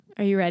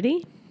Are you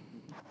ready?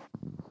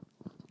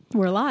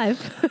 We're live.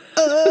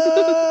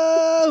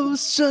 Oh,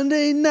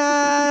 Sunday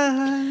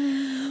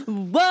night.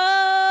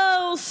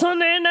 Whoa,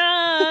 Sunday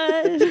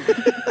night.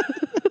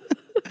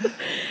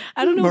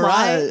 I don't know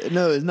Mariah. why.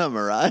 No, it's not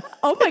Mariah.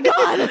 Oh my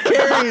God.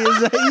 Carrie, is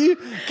that you?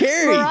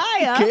 Carrie.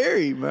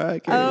 Mariah. Mariah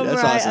Carey. Oh,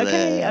 That's Mariah. awesome.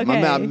 Okay, Yeah.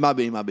 okay. My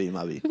B.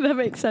 That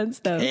makes sense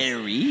though.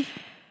 Carrie.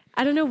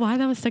 I don't know why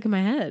that was stuck in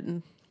my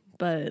head,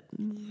 but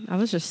I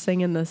was just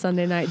singing the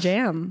Sunday night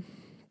jam.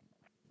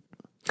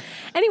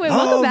 Anyway,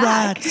 welcome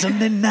back. Right,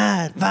 Sunday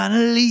night,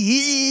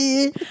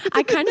 finally.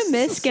 I kind of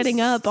miss getting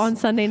up on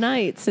Sunday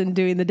nights and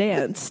doing the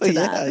dance to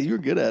Yeah, that. you were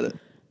good at it.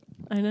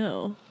 I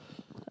know.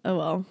 Oh,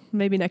 well,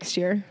 maybe next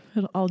year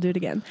I'll do it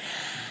again.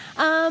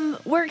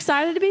 We're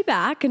excited to be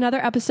back. Another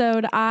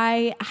episode.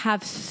 I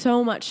have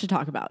so much to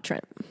talk about,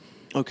 Trent.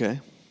 Okay.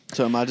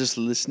 So am I just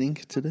listening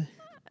today?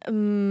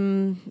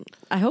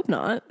 I hope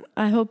not.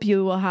 I hope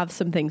you will have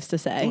some things to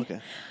say.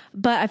 Okay.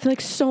 But I feel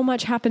like so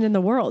much happened in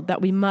the world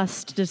that we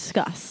must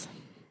discuss.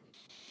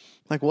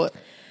 Like what?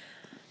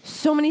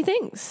 So many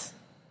things.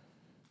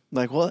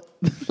 Like what?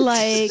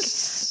 Like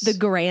the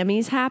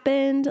Grammys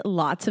happened.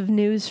 Lots of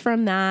news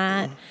from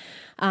that.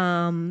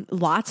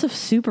 Lots of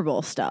Super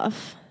Bowl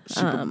stuff.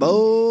 Super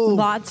Bowl.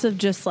 Lots of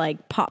just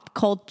like pop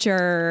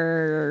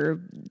culture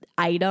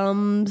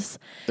items.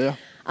 Yeah.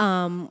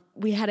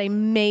 We had a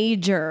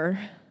major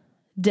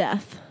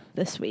death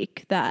this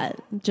week that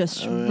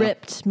just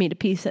ripped me to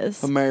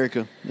pieces.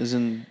 America is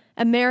in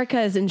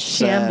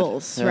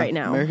shambles sad. right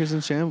now. America's in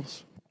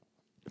shambles.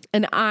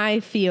 And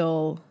I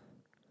feel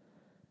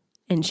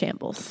in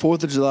shambles.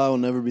 4th of July will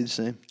never be the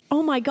same.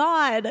 Oh my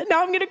God.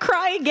 Now I'm going to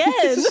cry again.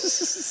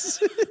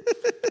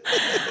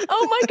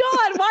 Oh my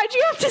God. Why'd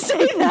you have to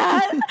say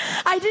that?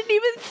 I didn't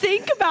even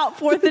think about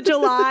 4th of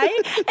July.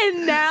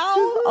 And now,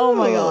 oh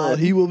my God.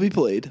 He will be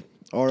played.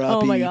 R.I.P.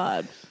 Oh my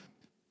God.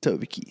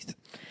 Toby Keith.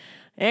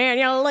 And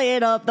you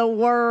lit up the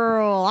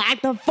world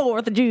like the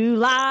 4th of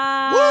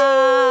July.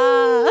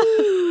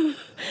 Woo!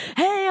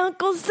 Hey,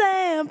 Uncle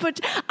Sam.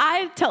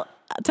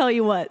 Tell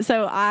you what.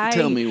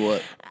 Tell me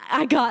what.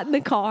 I got in the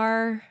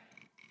car,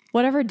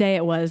 whatever day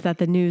it was that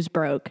the news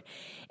broke.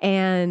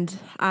 And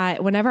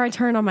whenever I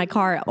turn on my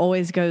car, it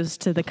always goes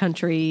to the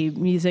country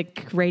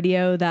music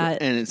radio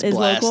that and it's is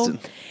blasting. local.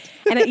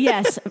 And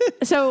yes.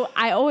 So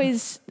I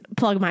always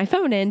plug my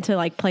phone in to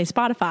like play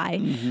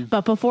Spotify. Mm-hmm.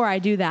 But before I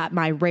do that,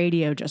 my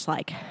radio just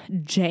like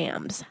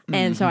jams. Mm-hmm.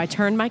 And so I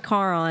turned my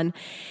car on.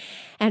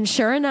 And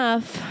sure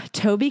enough,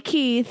 Toby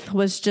Keith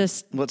was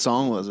just... What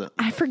song was it?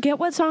 I forget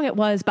what song it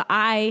was, but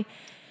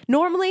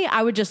normally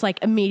I would just like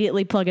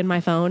immediately plug in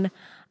my phone.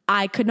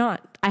 I could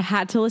not. I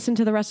had to listen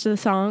to the rest of the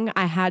song.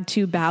 I had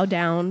to bow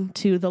down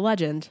to the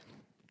legend.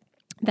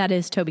 That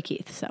is Toby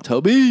Keith. So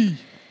Toby.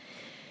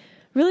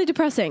 Really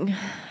depressing. Me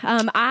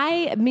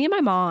and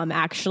my mom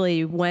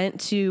actually went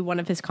to one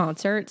of his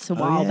concerts a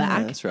while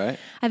back. That's right.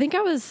 I think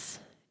I was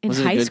in Was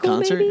it a high good school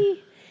concert?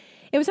 maybe.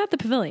 It was at the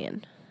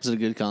Pavilion. Was it a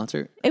good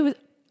concert? It was.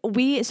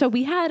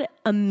 We had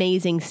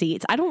amazing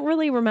seats. I don't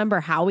really remember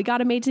how we got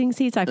amazing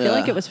seats. I feel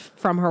like it was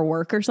from her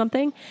work or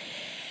something.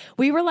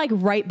 We were like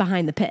right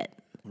behind the pit.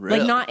 Really?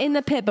 Like not in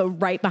the pit, but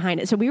right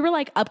behind it. So we were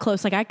like up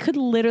close. Like I could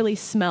literally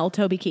smell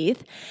Toby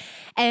Keith.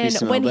 And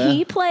when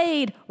he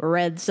played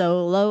Red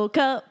Solo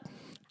Cup,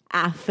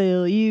 I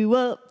fill you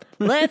up.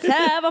 Let's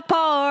have a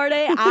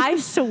party. I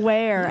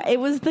swear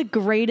it was the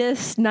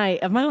greatest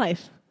night of my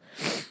life.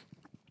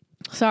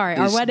 Sorry,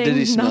 our wedding. Did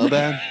he smell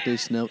bad? Did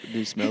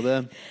he smell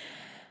bad?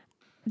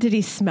 Did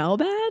he smell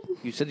bad?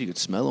 You said you could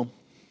smell him.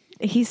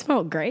 He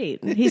smelled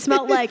great. He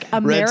smelled like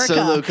America.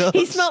 Solo Cups.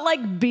 He smelled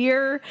like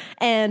beer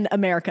and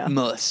America.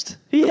 Must.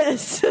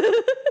 Yes.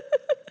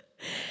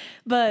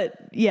 But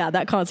yeah,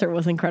 that concert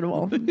was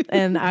incredible.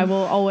 And I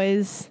will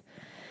always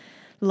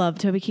love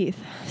Toby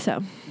Keith.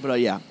 So, But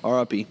yeah,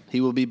 R.I.P.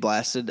 He will be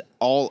blasted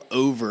all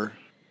over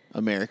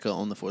America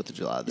on the 4th of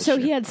July this year.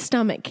 he had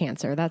stomach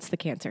cancer. That's the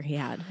cancer he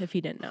had, if you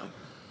didn't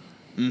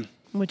know.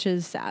 Which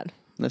is sad.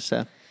 That's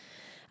sad.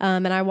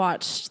 And I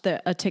watched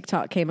a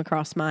TikTok came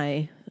across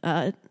my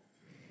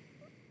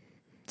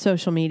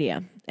social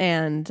media,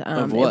 and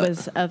it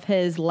was of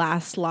his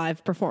last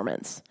live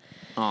performance,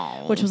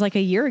 which was like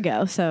a year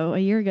ago. So a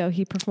year ago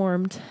he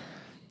performed,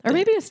 or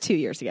maybe it was 2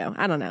 years ago.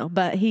 I don't know,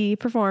 but he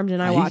performed, and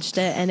I watched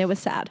it, and it was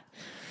sad.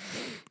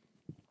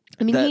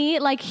 I mean,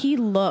 he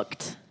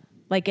looked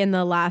like in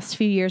the last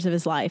few years of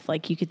his life,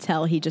 like you could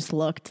tell he just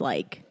looked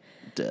like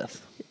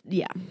Death.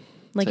 Yeah.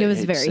 Like it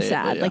was very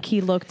sad. Like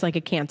he looked like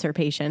a cancer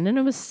patient,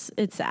 and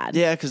it's sad.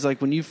 Yeah, because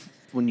like when you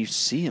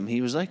see him,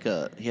 he was like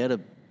he had a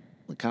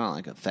kind of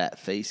like a fat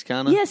face,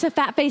 kind of. Yes, a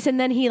fat face, and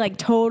then he like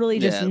totally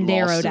just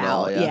narrowed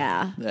out. All,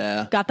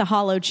 yeah, got the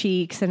hollow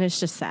cheeks, and it's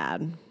just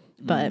sad.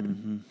 But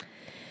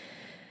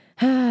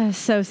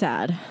so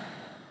sad.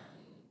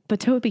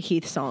 But Toby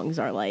Keith songs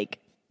are like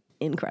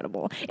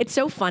incredible. It's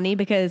so funny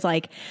because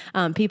like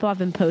people have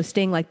been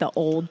posting like the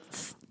old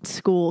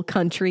school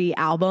country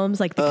albums,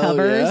 like the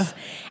covers,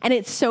 and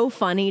it's so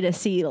funny to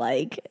see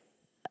like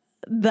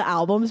the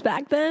albums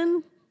back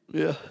then.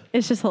 Yeah.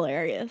 It's just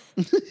hilarious.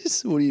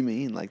 What do you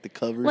mean? Like the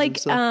covers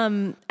like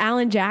and stuff?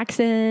 Alan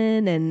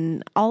Jackson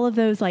and all of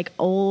those like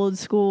old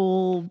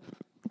school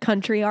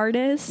country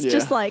artists. Yeah.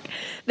 Just like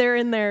they're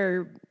in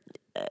their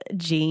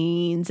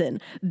jeans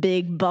and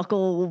big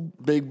buckle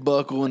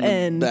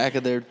in the back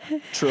of their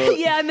truck.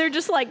 Yeah, and they're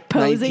just like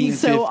posing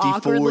so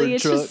awkwardly.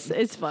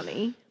 It's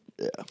funny.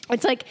 Yeah.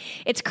 It's like,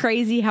 it's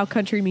crazy how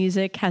country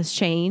music has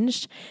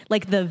changed.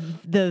 Like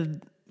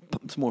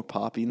It's more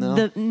poppy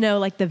now.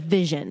 Like the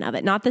vision of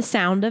it, not the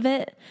sound of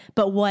it,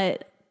 but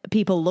what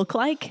people look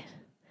like.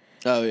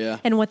 Oh yeah.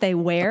 And what they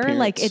wear. Appearance.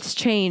 Like it's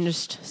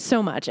changed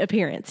so much.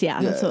 Appearance.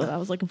 Yeah, that's what I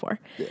was looking for.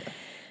 Yeah.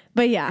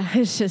 But yeah,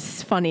 it's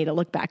just funny to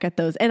look back at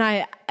those. And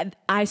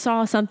I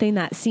saw something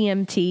that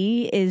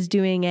CMT is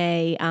doing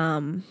a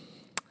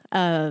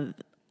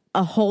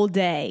whole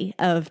day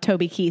of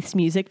Toby Keith's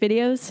music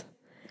videos.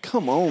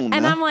 Come on.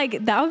 And now. I'm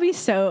like, that would be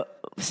so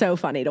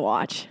funny to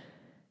watch.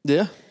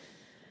 Yeah.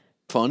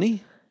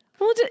 Funny?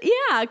 Well,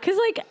 yeah, because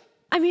like,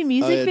 I mean,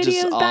 music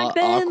videos back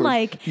then, awkward.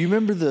 like... You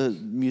remember the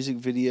music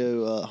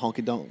video,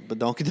 Honky Donk, but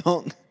Donkey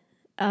Donk?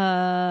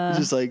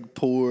 Just like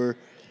poor,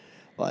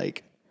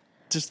 like,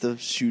 just the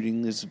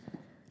shooting is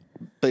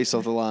based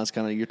off the lines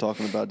kind of you're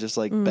talking about, just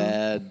like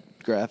bad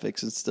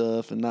graphics and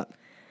stuff, and not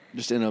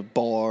just in a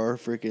bar,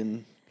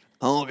 freaking...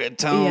 Honky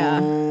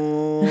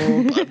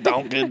tonk,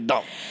 donkey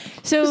donk.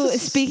 So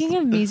speaking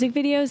of music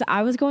videos,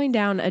 I was going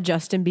down a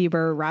Justin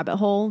Bieber rabbit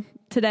hole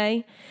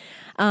today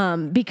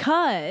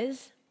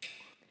because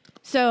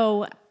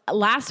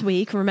last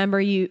week, remember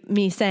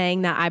me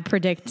saying that I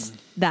predict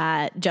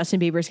that Justin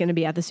Bieber is going to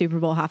be at the Super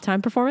Bowl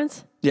halftime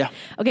performance? Yeah.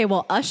 Okay,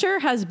 well, Usher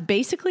has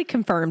basically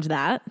confirmed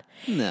that.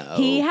 No.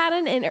 He had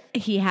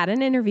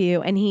an interview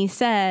and he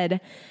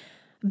said...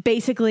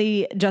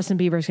 basically Justin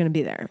Bieber is going to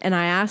be there. And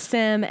I asked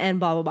him and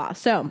blah, blah, blah.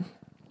 So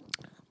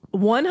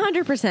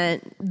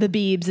 100% the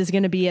Biebs is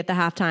going to be at the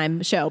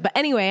halftime show. But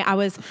anyway,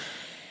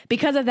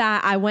 because of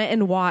that, I went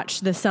and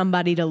watched the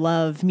Somebody to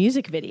Love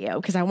music video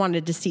because I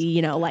wanted to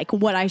see, like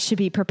what I should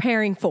be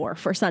preparing for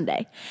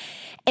Sunday.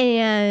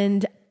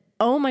 And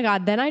oh my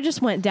God, then I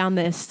just went down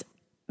this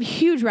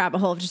huge rabbit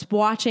hole of just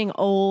watching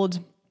old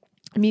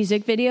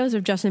music videos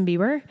of Justin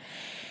Bieber.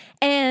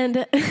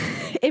 And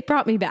it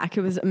brought me back.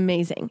 It was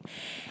amazing.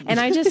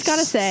 And I just got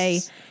to say,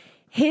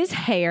 his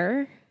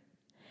hair,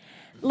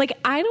 like,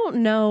 I don't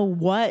know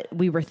what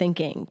we were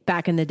thinking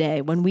back in the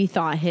day when we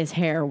thought his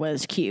hair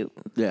was cute.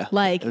 Yeah.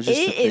 Like, it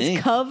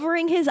is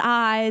covering his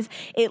eyes.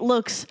 It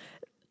looks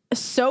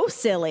so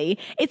silly.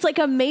 It's like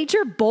a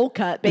major bowl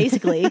cut,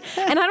 basically.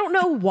 And I don't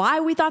know why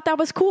we thought that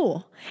was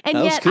cool.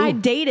 And yet cool. I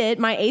dated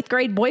my 8th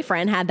grade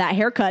boyfriend, had that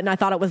haircut, and I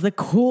thought it was the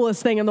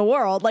coolest thing in the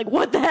world. Like,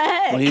 what the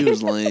heck? Well, he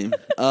was lame.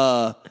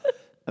 I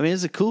mean,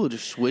 is it cool to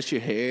switch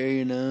your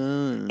hair,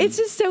 It's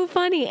just so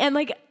funny. And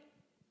like,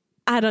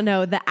 I don't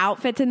know, the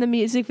outfits in the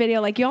music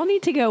video, like y'all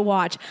need to go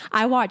watch.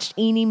 I watched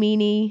Eeny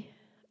Meeny.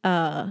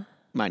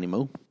 Mighty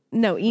Mo.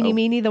 No, Eeny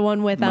Meeny, the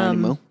one with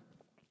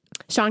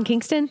Sean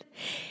Kingston.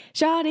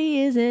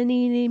 Shawty is an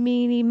eeny,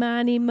 meeny,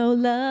 miny, mo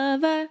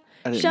lover.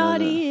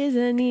 Shawty is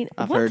an eeny...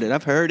 I've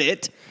heard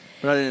it.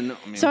 But I didn't know.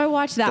 I mean, so I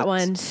watched that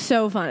one.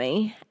 So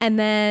funny. And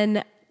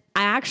then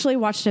I actually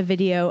watched a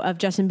video of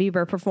Justin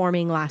Bieber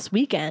performing last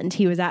weekend.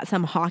 He was at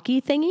some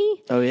hockey thingy.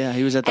 Oh, yeah.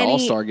 He was at the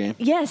All-Star game.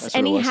 Yes.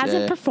 And he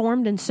hasn't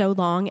performed in so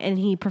long. And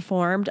he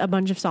performed a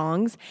bunch of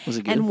songs. Was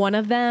it good? And one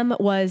of them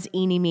was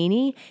Eeny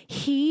Meeny.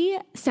 He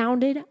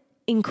sounded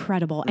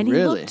incredible. And he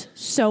looked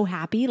so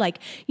happy. Like,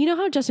 you know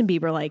how Justin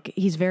Bieber, like,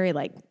 he's very,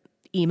 like,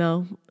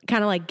 emo,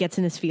 kind of, like, gets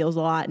in his feels a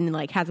lot and,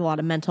 like, has a lot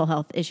of mental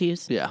health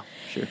issues. Yeah,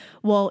 sure.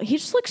 Well, he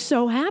just looks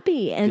so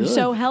happy and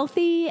so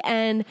healthy,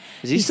 and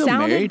he still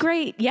sounded married?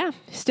 great. Yeah,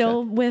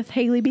 still with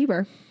Hailey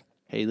Bieber.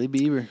 Hailey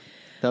Bieber.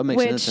 That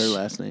makes sense. Her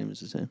last name is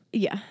the same.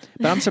 Yeah.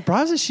 But I'm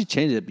surprised that she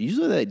changed it.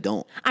 Usually they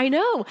don't. I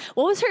know.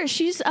 What was her?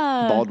 She's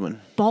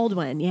Baldwin.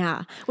 Baldwin,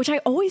 yeah. Which I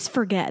always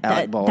forget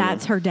that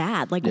that's her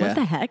dad. Like, what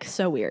the heck?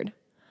 So weird.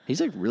 He's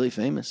like really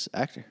famous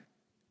actor.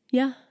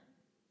 Yeah.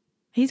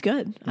 He's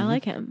good. I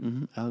like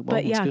him. Mm-hmm.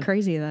 But yeah, good.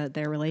 Crazy that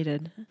they're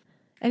related.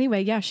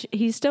 Anyway, yeah,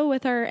 he's still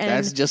with her. And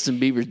that's Justin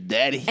Bieber's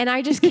daddy. And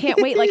I just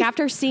can't wait. Like,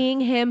 after seeing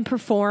him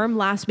perform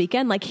last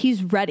weekend, like,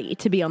 he's ready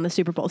to be on the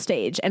Super Bowl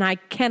stage. And I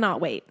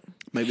cannot wait.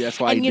 Maybe that's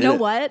why. And you know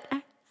what?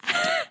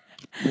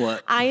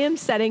 What? I am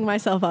setting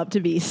myself up to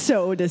be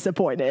so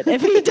disappointed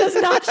if he does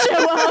not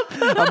show up.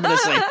 I'm going to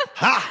say,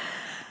 ha!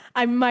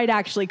 I might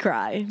actually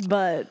cry,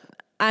 but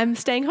I'm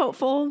staying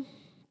hopeful.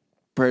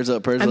 Prayers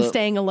up, prayers up. I'm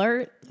staying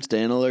alert.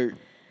 Staying alert.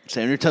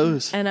 Stay on your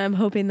toes. And I'm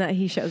hoping that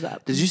he shows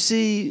up. Did you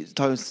see,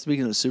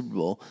 speaking of the Super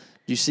Bowl,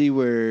 did you see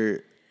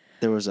where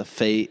there was a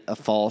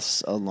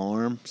false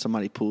alarm?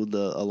 Somebody pulled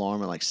the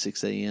alarm at like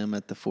 6 a.m.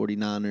 at the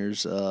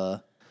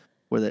 49ers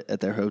at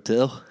their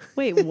hotel.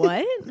 Wait,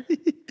 what?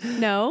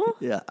 No?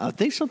 Yeah, I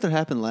think something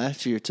happened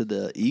last year to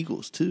the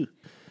Eagles too.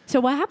 So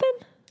what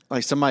happened?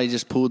 Like somebody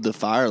just pulled the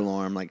fire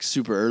alarm like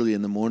super early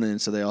in the morning,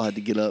 so they all had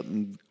to get up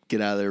and get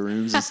out of their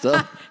rooms and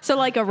stuff. So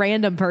like a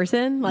random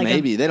person? Like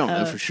maybe. They don't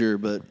know for sure,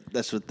 but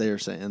that's what they were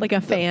saying. Like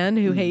a fan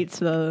who hates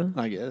the...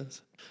 I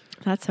guess.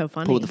 That's so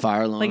funny. Pulled the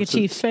fire alarm. Like a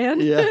Chiefs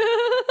fan? Yeah.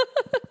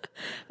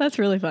 That's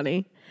really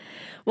funny.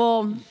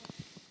 Well,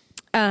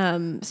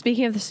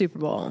 speaking of the Super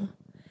Bowl,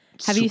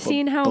 have you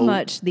seen how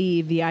much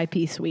the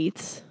VIP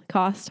suites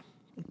cost?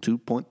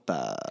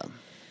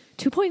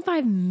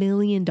 $2.5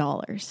 million.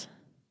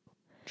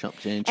 Chump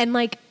change. And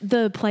like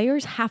the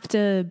players have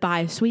to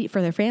buy a suite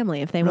for their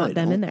family if they want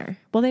them in there.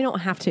 Well, they don't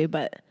have to,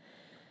 but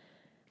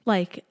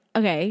like,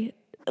 okay,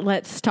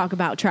 let's talk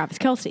about Travis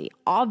Kelce.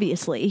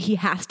 Obviously, he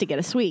has to get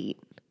a suite.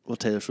 Well,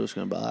 Taylor Swift's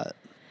going to buy it.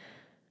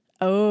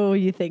 Oh,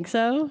 you think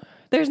so?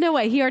 There's no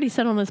way. He already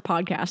said on his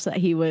podcast that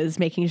he was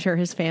making sure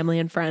his family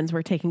and friends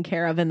were taken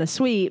care of in the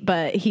suite,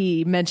 but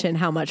he mentioned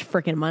how much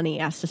freaking money he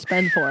has to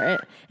spend for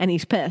it, and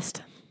he's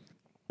pissed.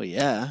 Well,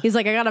 yeah. He's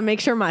like, I got to make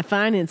sure my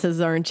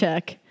finances are in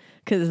check,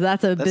 because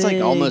that's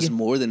like almost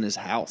more than his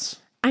house.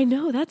 I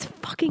know. That's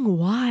fucking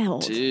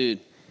wild. Dude.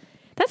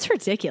 That's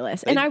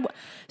ridiculous.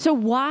 So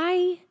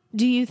why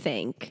do you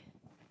think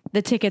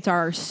the tickets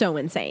are so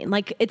insane?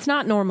 Like, it's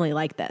not normally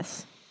like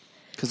this.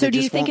 So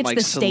do you think it's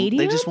the stadium?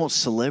 They just want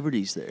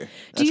celebrities there.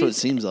 That's what it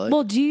seems like.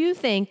 Well, do you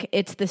think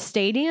it's the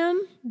stadium?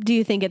 Do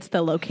you think it's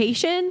the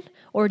location?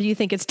 Or do you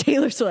think it's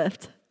Taylor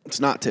Swift? It's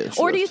not Taylor Swift.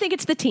 Or do you think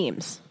it's the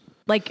teams?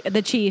 Like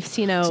the Chiefs,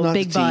 you know, it's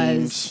big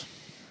buzz.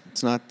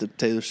 It's not the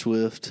Taylor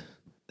Swift.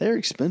 They're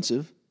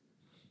expensive.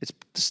 It's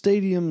the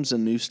stadium's a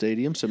new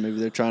stadium, so maybe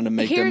they're trying to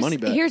make their money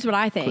back. Here's what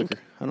I think.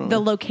 Quicker. I don't know. The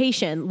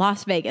location,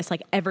 Las Vegas,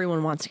 like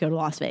everyone wants to go to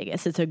Las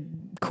Vegas. It's a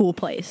cool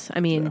place. I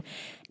mean,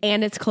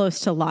 and it's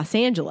close to Los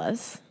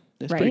Angeles.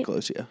 It's pretty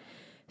close, yeah.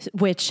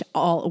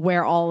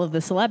 Where all of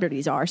the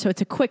celebrities are. So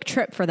it's a quick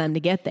trip for them to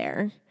get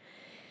there.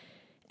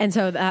 And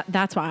so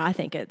that's why I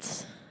think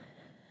it's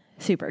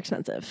super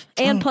expensive.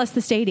 And plus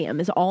the stadium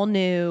is all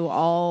new,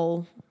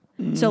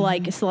 so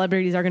like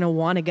celebrities are going to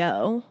want to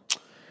go.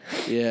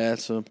 Yeah,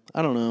 so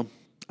I don't know.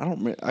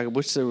 I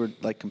wish they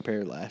would like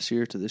compare last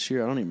year to this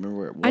year. I don't even remember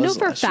where it was. I know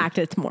for a fact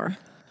it's more.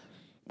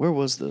 Where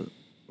was the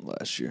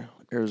last year?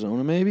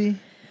 Arizona, maybe?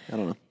 I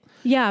don't know.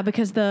 Yeah,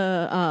 because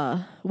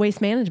the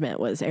Waste Management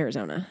was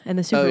Arizona, and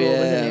the Super Bowl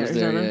was in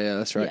Arizona. Yeah,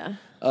 that's right.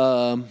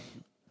 Yeah.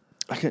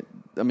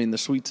 I mean, the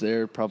suites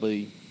there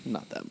probably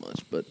not that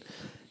much, but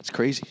it's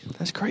crazy.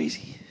 That's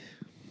crazy.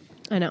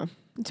 I know.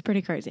 It's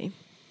pretty crazy.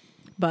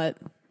 But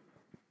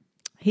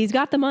he's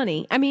got the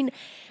money. I mean,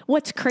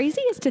 what's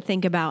crazy is to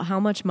think about how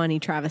much money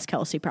Travis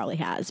Kelce probably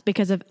has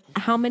because of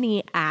how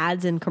many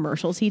ads and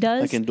commercials he does.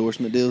 Like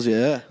endorsement deals,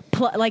 yeah.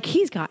 Like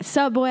he's got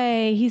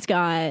Subway, he's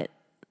got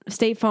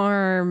State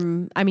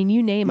Farm. I mean,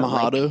 you name it.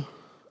 Mojado.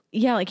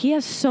 Like he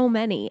has so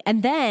many.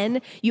 And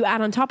then you add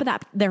on top of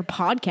that their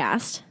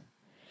podcast.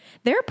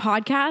 Their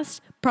podcast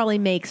probably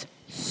makes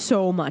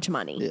so much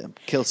money. Yeah.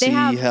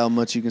 Kelce, how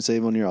much you can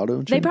save on your auto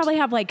insurance? They probably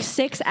have like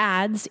 6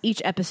 ads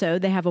each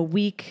episode. They have a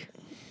week,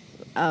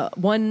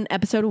 1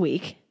 episode a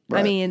week.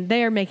 Right. I mean,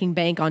 they are making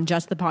bank on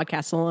just the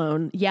podcast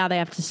alone. Yeah, they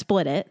have to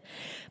split it.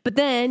 But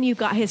then you've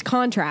got his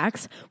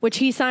contracts, which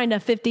he signed a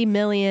 $50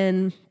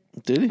 million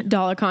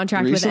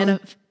contract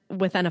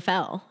with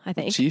NFL, I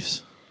think.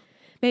 Chiefs?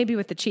 Maybe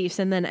with the Chiefs.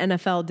 And then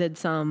NFL did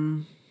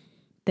some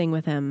thing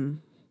with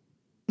him.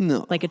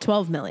 No. Like a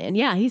 $12 million.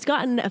 Yeah, he's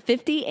gotten a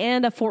 50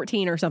 and a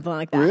 14 or something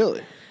like that.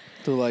 Really?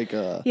 So like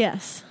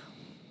yes.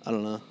 I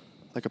don't know.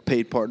 Like a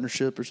paid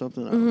partnership or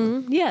something? I don't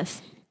know.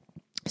 Yes.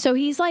 So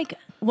he's like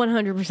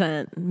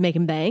 100%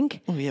 making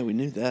bank. Oh yeah, we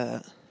knew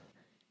that.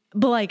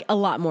 But like a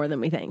lot more than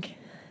we think.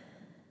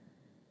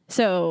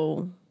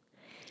 So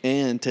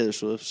and Taylor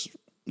Swift's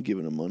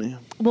giving him money.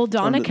 Well,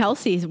 Donna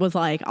Kelce was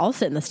like, I'll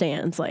sit in the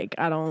stands. Like,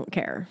 I don't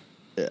care.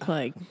 Yeah.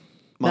 Like,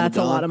 Mama that's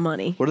Don. a lot of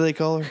money. What do they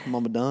call her?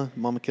 Mama Don?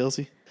 Mama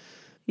Kelce?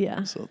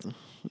 Yeah. Something.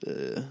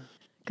 Yeah.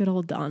 Good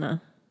old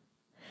Donna.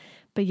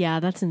 But yeah,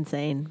 that's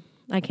insane.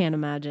 I can't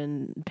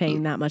imagine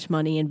paying that much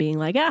money and being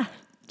like,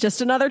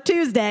 just another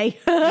Tuesday.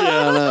 Yeah,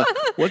 I know.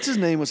 What's his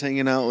name was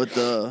hanging out with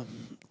the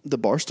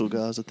Barstool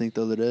guys, I think,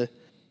 the other day.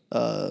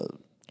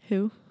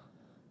 Who?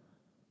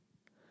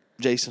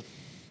 Jason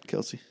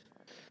Kelce.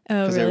 Oh,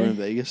 really? Because they were in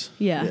Vegas.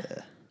 Yeah.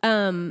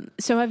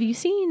 So have you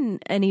seen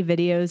any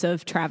videos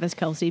of Travis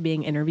Kelce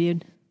being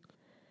interviewed?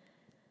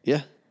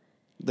 Yeah.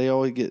 They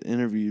always get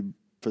interviewed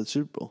for the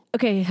Super Bowl.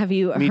 Okay, have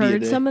you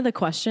heard some of the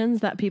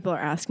questions that people are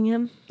asking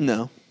him?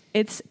 No.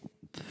 It's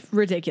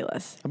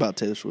ridiculous. About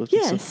Taylor Swift?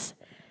 Yes.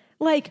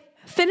 Like,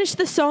 finish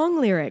the song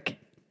lyric.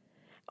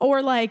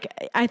 Or like,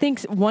 I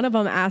think one of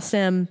them asked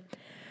him,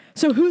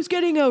 so who's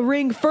getting a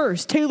ring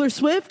first, Taylor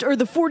Swift or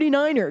the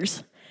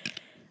 49ers?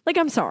 Like,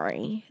 I'm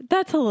sorry.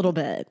 That's a little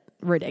bit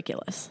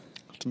ridiculous.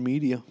 It's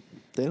media.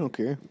 They don't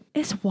care.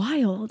 It's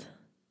wild.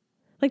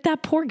 Like,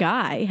 that poor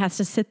guy has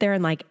to sit there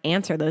and, like,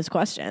 answer those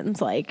questions.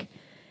 Like,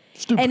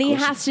 stupid and he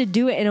question. has to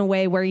do it in a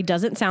way where he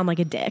doesn't sound like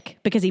a dick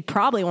because he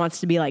probably wants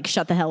to be like,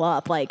 shut the hell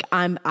up. Like,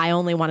 I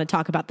only want to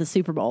talk about the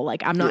Super Bowl.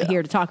 Like, I'm not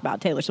here to talk about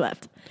Taylor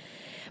Swift.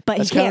 But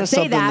he can't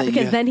say that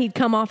because then he'd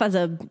come off as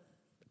a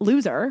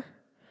loser.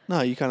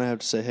 No, you kind of have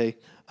to say, hey,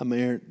 I'm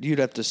here. You'd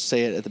have to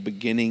say it at the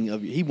beginning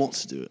of he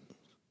wants to do it.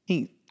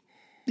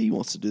 He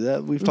wants to do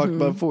that. We've talked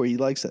about it before. He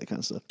likes that kind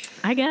of stuff.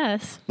 I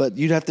guess. But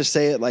you'd have to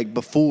say it like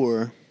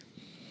before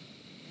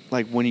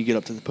like when you get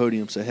up to the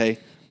podium, say, "Hey,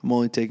 I'm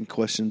only taking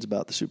questions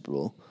about the Super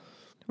Bowl."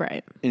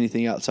 Right.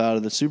 Anything outside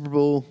of the Super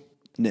Bowl,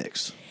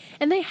 nix.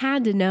 And they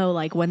had to know,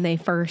 like, when they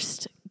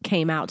first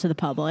came out to the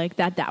public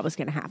that was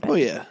going to happen. Oh,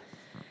 yeah.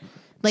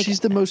 Like, she's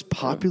the most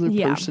popular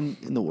person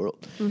in the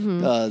world.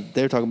 Mm-hmm.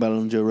 They're talking about it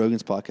on Joe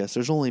Rogan's podcast.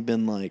 There's only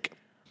been, like,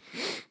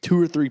 2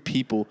 or 3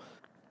 people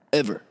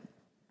ever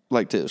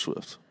like Taylor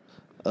Swift.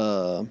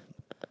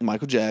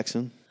 Michael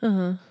Jackson.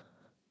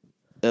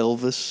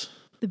 Elvis.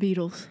 The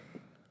Beatles.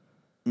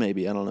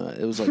 Maybe. I don't know.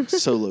 It was, like,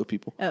 solo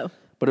people. Oh.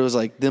 But it was,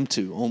 like, them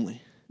 2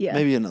 only. Yeah.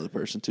 Maybe another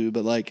person, too.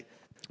 But, like,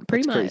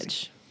 pretty much.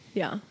 Crazy.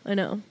 Yeah, I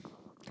know.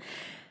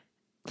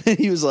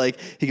 He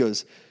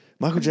goes,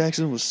 Michael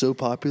Jackson was so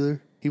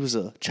popular, he was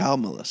a child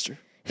molester.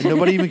 And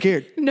nobody even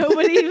cared.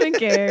 Nobody even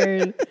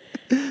cared.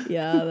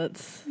 Yeah,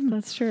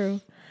 that's true.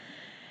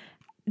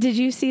 Did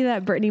you see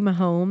that Brittany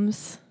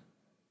Mahomes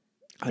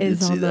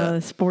is on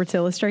the Sports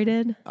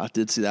Illustrated? I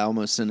did see that. I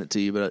almost sent it to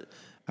you, but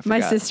I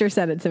forgot. My sister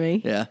sent it to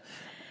me. Yeah.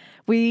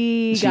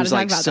 We got to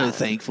talk about so that.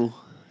 Thankful.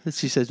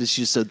 She said that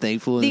she's so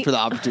thankful for the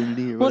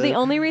opportunity. Or well, the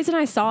only reason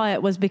I saw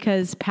it was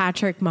because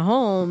Patrick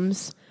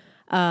Mahomes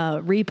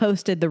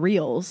reposted the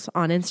reels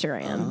on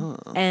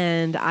Instagram,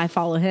 and I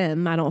follow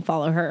him. I don't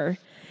follow her.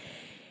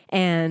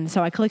 And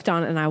so I clicked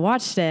on it and I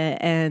watched it.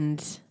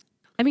 And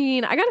I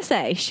mean, I got to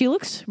say, she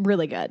looks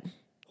really good.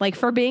 Like,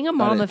 for being a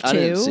mom of 2. I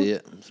didn't see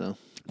it. So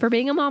for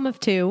being a mom of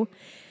 2,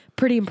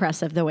 pretty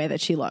impressive the way that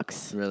she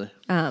looks. Really?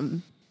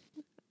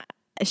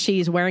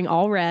 She's wearing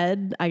all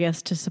red, I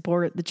guess, to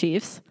support the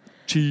Chiefs.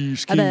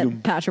 Chiefs I Kingdom.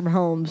 bet Patrick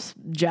Mahomes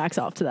jacks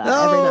off to that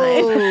every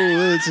night.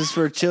 Oh, this is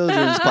for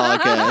children's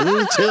podcast. This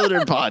is a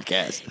children's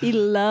podcast. He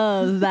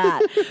loves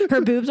that. Her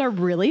boobs are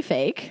really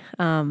fake.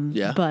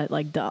 Yeah. But,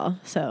 like, duh.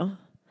 So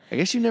I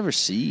guess you never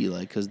see,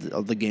 like, because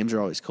the games are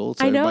always cold.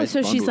 So I know.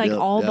 So she's, like,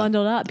 all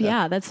bundled up.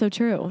 Yeah, that's so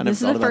true.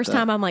 This is the first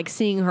time I'm, like,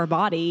 seeing her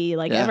body,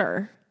 like,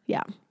 ever.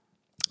 Yeah.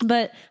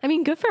 But, I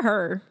mean, good for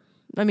her.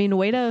 I mean,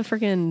 way to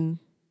freaking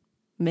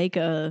make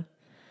a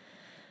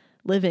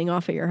living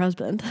off of your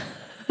husband.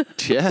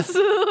 Yeah.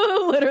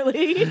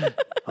 Literally.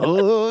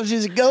 Oh,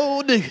 she's a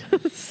gold digger.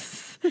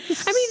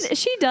 I mean,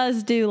 she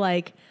does do,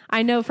 like,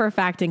 I know for a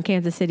fact in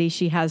Kansas City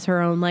she has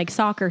her own, like,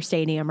 soccer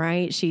stadium,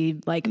 right?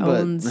 She, like,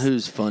 owns. But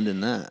who's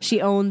funding that?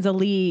 She owns a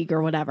league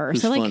or whatever.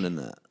 Who's so, like, funding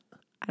that?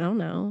 I don't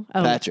know.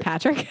 Oh,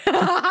 Patrick.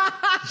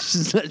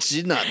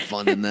 She's not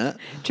funding that.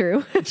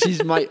 True.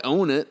 She might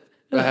own it.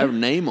 I have her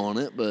name on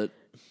it, but.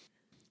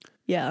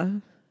 Yeah.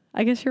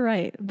 I guess you're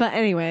right. But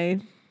anyway,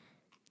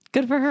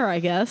 good for her, I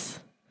guess.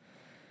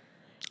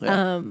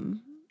 Yeah.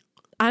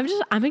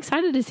 I'm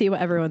excited to see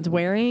what everyone's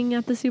wearing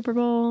at the Super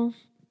Bowl.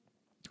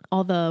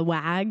 All the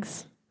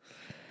wags.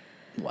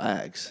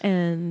 Wags.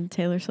 And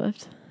Taylor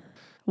Swift.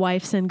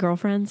 Wives and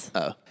girlfriends.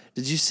 Oh.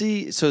 Did you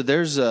see? So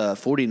there's a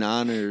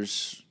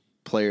 49ers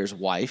player's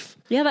wife.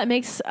 Yeah, that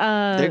makes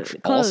clothes.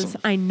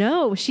 Awesome. I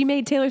know. She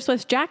made Taylor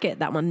Swift's jacket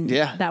that one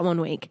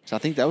week. So I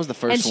think that was the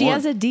first one. And she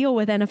has a deal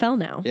with NFL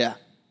now. Yeah.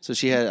 So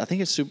she had, I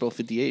think it's Super Bowl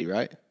 58,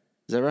 right?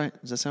 Is that right?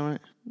 Does that sound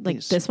right?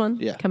 Like this one?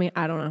 Yeah. Coming,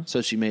 I don't know.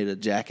 So she made a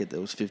jacket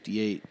that was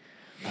 58.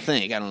 I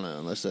think. I don't know,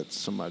 unless that's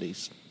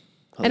somebody's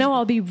husband. I know.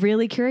 I'll be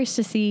really curious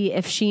to see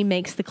if she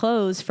makes the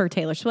clothes for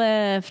Taylor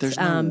Swift, There's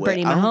no way.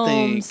 Brittany Mahomes. I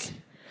don't think,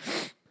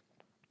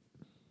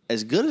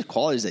 as good as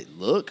quality as they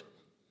look,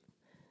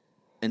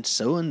 and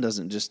sewing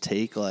doesn't just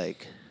take,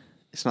 like,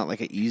 it's not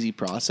like an easy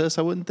process,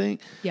 I wouldn't think.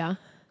 Yeah.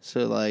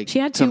 So, like, she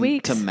had 2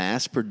 weeks to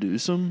mass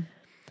produce them.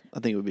 I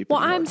think it would be pretty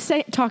hard.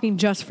 I'm talking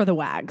just for the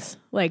wags.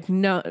 Like,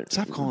 no.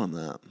 Stop calling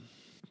them that.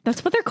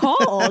 That's what they're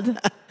called.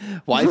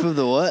 Wife of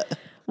the what?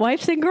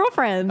 Wives and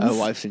girlfriends. Oh,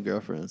 wives and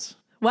girlfriends.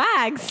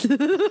 Wags. Who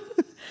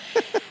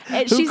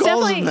She's calls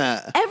definitely them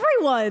that?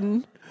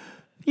 Everyone.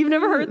 You've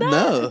never heard that?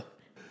 No.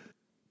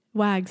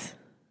 Wags.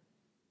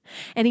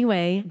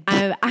 Anyway,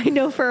 I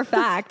know for a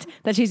fact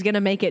that she's going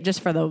to make it just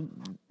for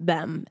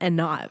them and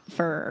not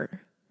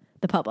for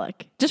the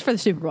public, just for the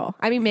Super Bowl.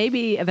 I mean,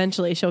 maybe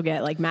eventually she'll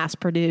get, like, mass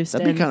produced.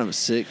 That'd be kind of a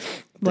sick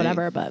thing.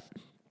 Whatever, but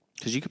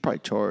because you could probably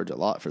charge a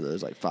lot for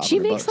those, like $500. she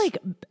makes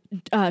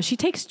she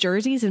takes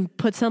jerseys and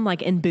puts them,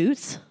 like, in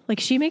boots. Like,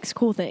 she makes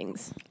cool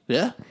things.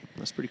 Yeah,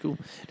 that's pretty cool.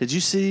 Did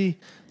you see?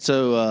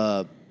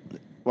 So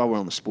while we're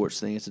on the sports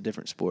thing, it's a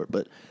different sport,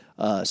 but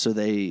so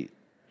they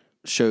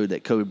showed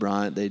that Kobe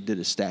Bryant, they did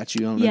a statue.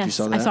 I don't know if you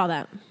saw that. I saw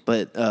that.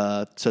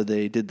 But so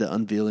they did the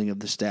unveiling of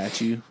the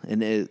statue,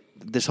 and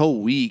this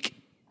whole week,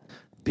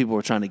 people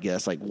were trying to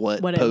guess, like,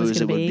 what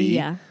pose it would be.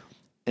 Yeah.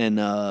 And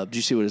did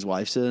you see what his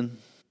wife said?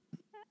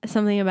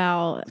 Something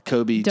about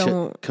Kobe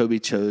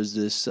chose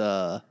this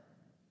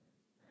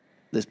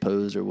this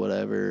pose or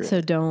whatever.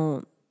 So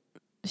don't.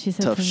 She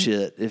said tough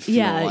shit if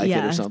you don't like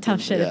it or something. Tough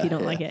shit if you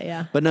don't like it.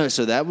 Yeah. But no,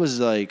 so that was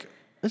like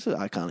this is an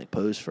iconic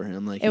pose for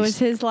him. Like it was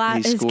his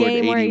his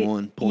game 81 where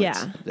 81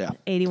 points. Yeah.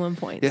 81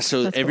 points. Yeah.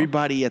 So that's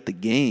everybody cool. at the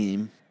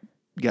game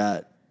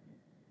got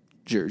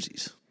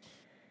jerseys,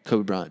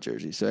 Kobe Bryant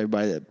jerseys. So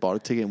everybody that bought a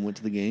ticket and went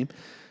to the game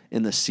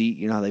in the seat,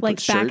 you know how they like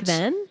put shirts. Back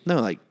then? No,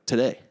 like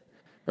today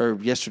or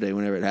yesterday,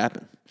 whenever it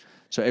happened.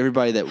 So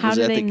everybody that How was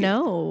do at they the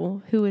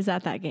know who was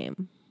at that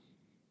game?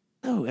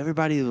 No,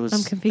 everybody was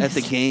I'm confused. at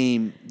the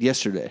game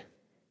yesterday.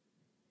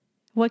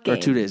 What game? Or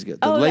 2 days ago.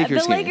 The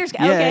Lakers game. Lakers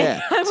game. Okay.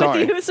 I'm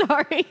Sorry. with you.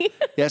 Sorry.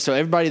 Yeah, so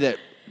everybody that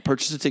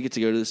purchased a ticket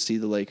to go to see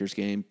the Lakers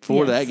game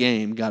for that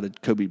game got a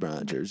Kobe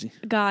Bryant jersey.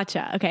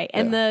 Gotcha. Okay.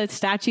 And the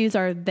statues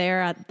are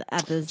there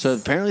at the... So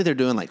apparently they're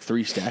doing like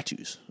 3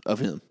 statues of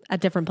him. At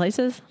different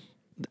places?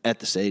 At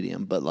the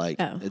stadium, but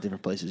like at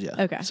different places,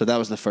 yeah. Okay. So that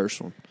was the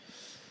first one.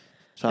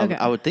 So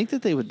I would think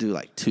that they would do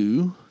like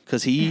 2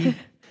 because he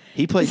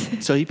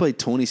played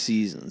 20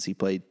 seasons. He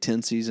played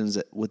 10 seasons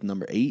with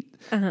number 8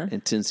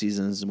 and 10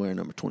 seasons wearing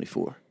number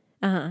 24.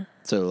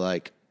 So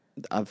like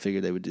I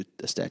figured they would do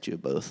a statue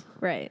of both.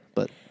 Right.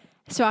 But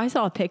so I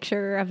saw a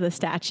picture of the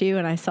statue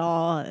and I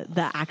saw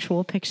the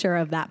actual picture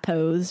of that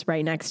pose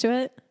right next to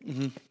it.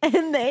 Mm-hmm.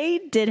 And they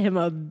did him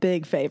a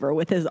big favor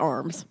with his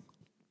arms.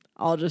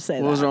 I'll just say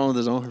that. What was wrong with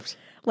his arms?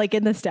 Like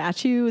in the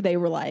statue, they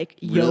were like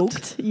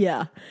yoked.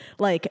 Yeah.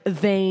 Like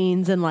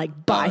veins and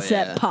like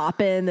bicep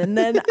popping. And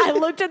then I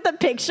looked at the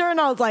picture and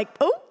I was like,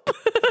 oh,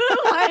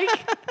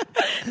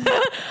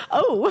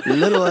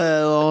 little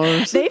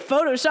arms. They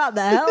photoshopped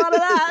the hell out of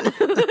that.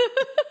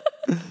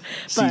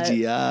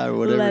 CGI or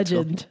whatever.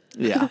 Legend.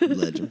 Yeah,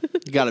 legend.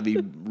 You got to be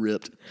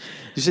ripped.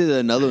 You see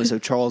another one? So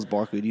Charles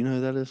Barkley, do you know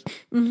who that is?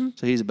 Mm-hmm.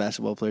 So he's a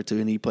basketball player too,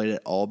 and he played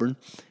at Auburn.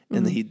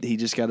 And he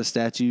just got a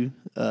statue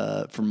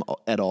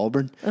at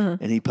Auburn,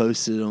 and he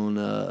posted on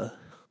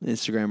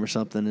Instagram or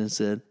something and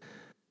said,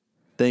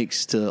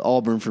 "Thanks to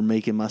Auburn for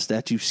making my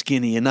statue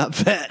skinny and not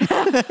fat."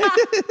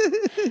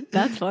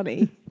 That's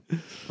funny.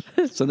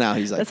 So now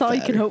he's like, that's all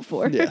you can hope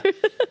for. Yeah,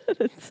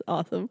 that's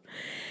awesome.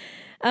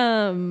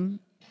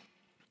 I'm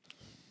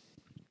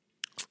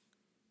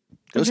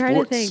trying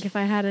to think if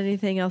I had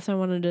anything else I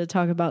wanted to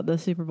talk about the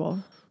Super Bowl.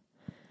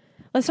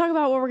 Let's talk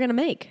about what we're gonna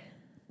make.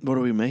 What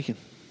are we making?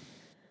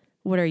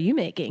 What are you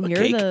making?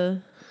 Cake.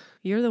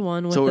 You're the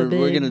one with so the big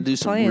we're gonna do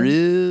some plan.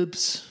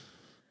 ribs.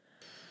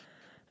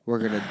 We're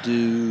gonna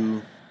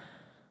do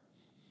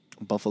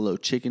buffalo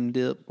chicken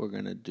dip. We're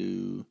gonna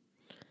do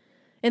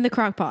in the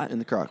crock pot.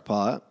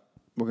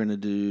 We're gonna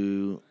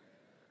do.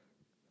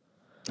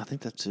 I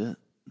think that's it.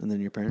 And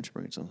then your parents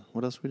bring something.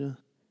 What else we do?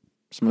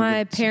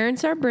 My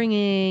parents are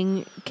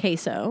bringing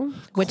queso,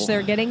 which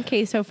they're getting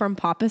queso from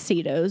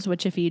Papacitos,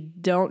 which if you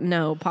don't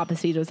know,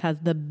 Papacitos has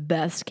the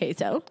best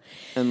queso.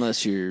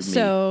 Unless you're me.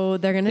 So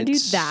they're going to do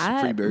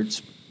that.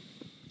 Freebirds.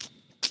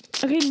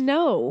 Okay,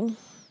 no.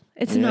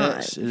 It's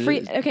not.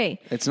 Okay.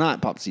 It's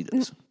not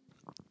Papacitos.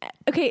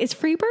 Okay, is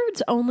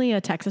Freebirds only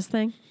a Texas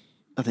thing?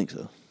 I think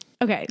so.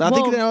 Okay. I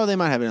think they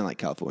might have it in like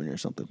California or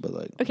something, but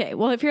like. Okay,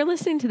 well, if you're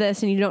listening to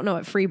this and you don't know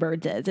what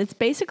Freebirds is, it's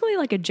basically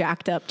like a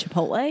jacked up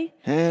Chipotle.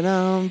 And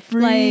I'm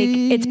free.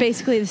 Like, it's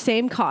basically the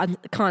same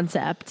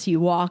concept.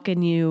 You walk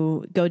and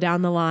you go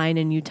down the line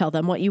and you tell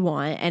them what you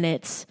want, and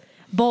it's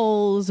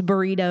bowls,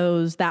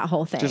 burritos, that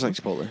whole thing. Just like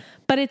Chipotle.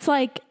 But it's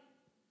like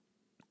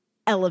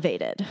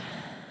elevated.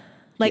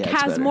 Like,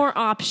 has more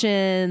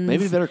options.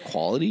 Maybe better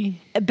quality.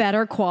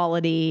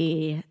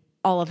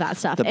 All of that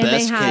stuff. The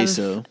best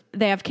queso.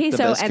 They have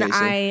queso, and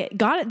I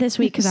got it this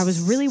week because I was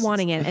really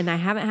wanting it, and I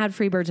haven't had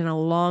Freebirds in a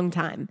long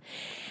time.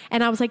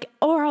 And I was like,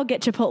 or I'll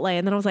get Chipotle.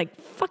 And then I was like,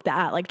 fuck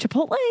that. Like,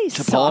 Chipotle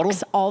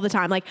sucks all the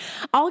time. Like,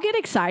 I'll get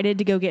excited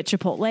to go get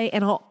Chipotle,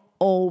 and I'll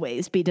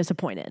always be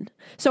disappointed.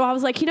 So I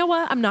was like, you know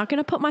what? I'm not going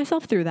to put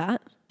myself through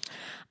that.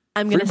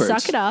 I'm going to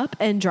suck it up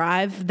and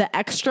drive the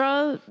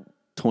extra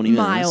 20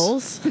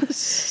 miles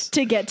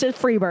to get to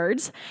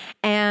Freebirds.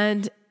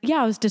 And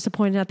yeah, I was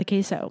disappointed at the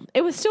queso.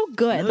 It was still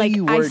good. No, like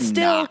you were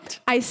not.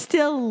 I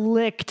still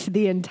licked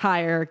the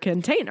entire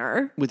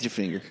container with your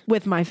finger.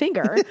 With my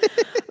finger.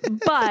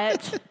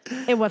 But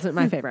it wasn't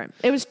my favorite.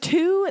 It was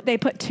they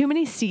put too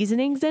many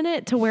seasonings in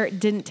it to where it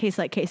didn't taste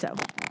like queso.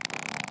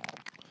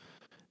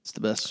 It's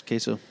the best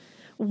queso.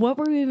 What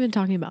were we even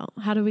talking about?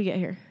 How did we get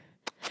here?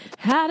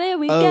 How did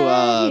we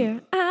get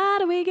here? How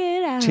do we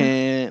get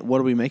out?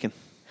 What are we making?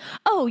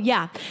 Oh,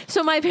 yeah.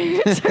 So my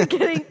parents are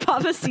getting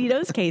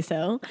Papacitos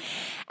queso,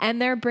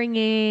 and they're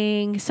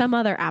bringing some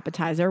other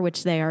appetizer,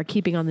 which they are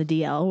keeping on the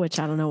DL, which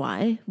I don't know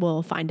why.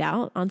 We'll find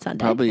out on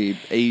Sunday. Probably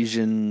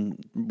Asian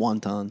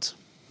wontons.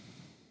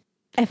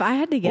 If I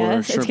had to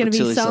guess, it's going to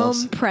be some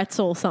sauce.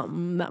 Pretzel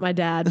something that my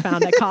dad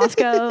found at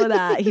Costco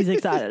that he's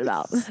excited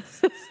about,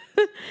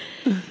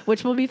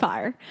 which will be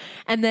fire.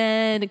 And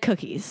then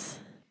cookies.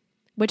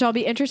 Which I'll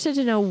be interested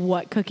to know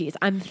what cookies.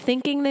 I'm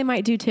thinking they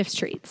might do Tiff's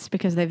Treats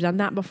because they've done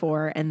that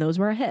before and those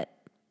were a hit.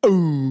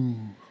 Ooh.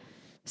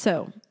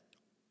 So,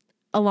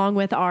 along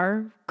with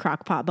our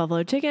crock-pot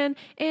buffalo chicken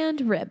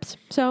and ribs.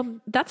 So,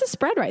 that's a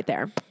spread right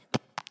there.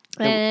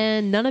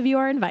 And none of you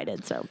are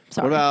invited, so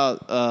sorry. What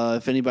about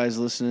if anybody's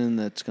listening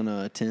that's going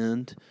to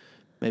attend,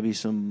 maybe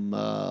some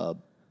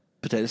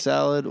potato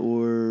salad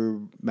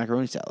or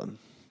macaroni salad?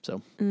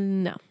 So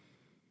no.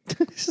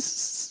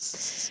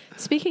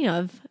 Speaking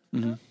of,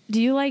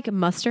 do you like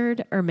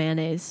mustard or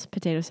mayonnaise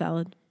potato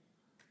salad?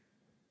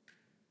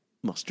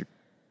 Mustard.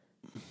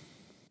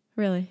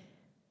 Really?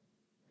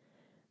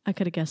 I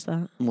could have guessed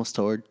that.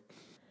 Mustard.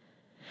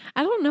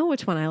 I don't know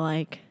which one I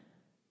like.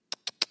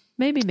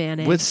 Maybe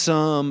mayonnaise. With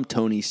some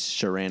Tony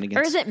shenanigans.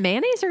 Or is it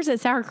mayonnaise or is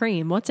it sour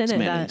cream? What's in it?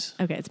 Mayonnaise.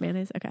 Okay, it's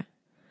mayonnaise. Okay.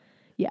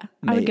 Yeah,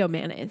 I would go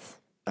mayonnaise.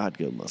 I'd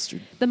go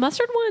mustard. The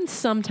mustard one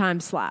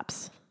sometimes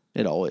slaps.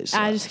 It always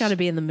slaps. I just got to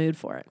be in the mood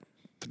for it.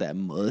 For that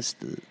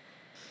mustard.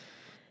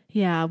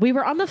 Yeah, we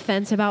were on the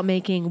fence about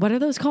making, what are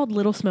those called?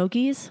 Little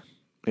Smokies?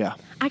 Yeah.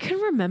 I can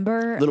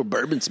remember. Little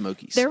bourbon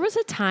Smokies. There was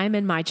a time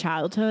in my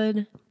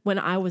childhood when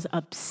I was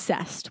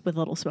obsessed with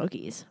Little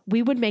Smokies.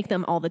 We would make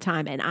them all the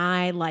time, and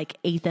I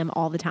ate them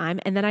all the time.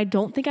 And then I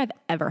don't think I've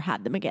ever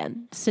had them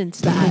again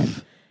since that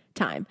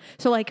time.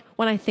 So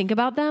when I think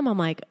about them, I'm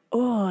like,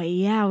 oh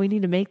yeah, we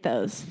need to make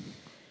those.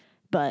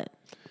 But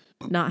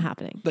not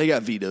happening. They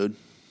got vetoed.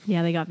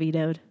 Yeah, they got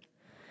vetoed.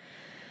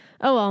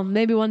 Oh, well,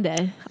 maybe one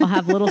day I'll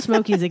have Little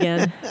Smokies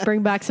again.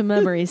 Bring back some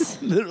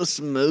memories. Little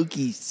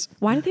Smokies.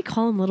 Why do they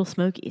call them Little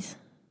Smokies?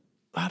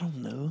 I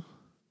don't know.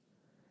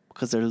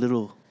 Because they're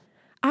little.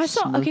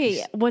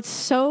 Okay, what's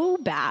so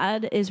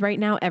bad is right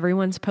now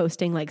everyone's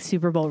posting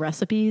Super Bowl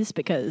recipes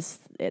because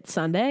it's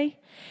Sunday.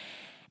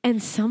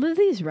 And some of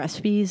these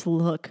recipes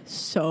look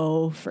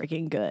so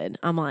freaking good.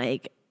 I'm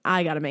like,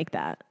 I got to make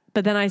that.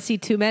 But then I see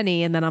too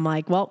many and then I'm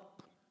like, well,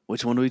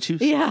 which one do we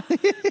choose? Yeah.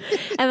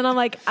 And then I'm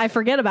like, I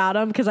forget about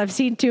them because I've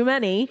seen too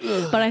many.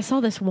 But I saw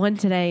this one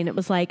today and it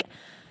was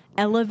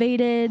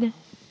elevated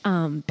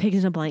pigs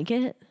in a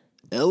blanket.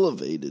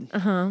 Elevated?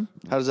 Uh-huh.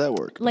 How does that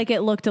work?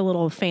 It looked a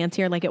little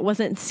fancier. It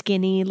wasn't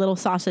skinny little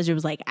sausage. It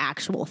was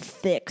actual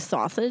thick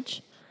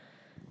sausage.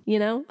 You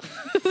know?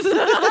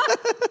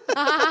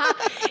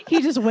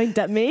 He just winked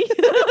at me.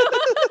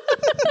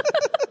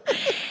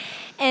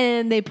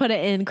 And they put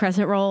it in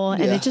crescent roll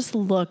and it just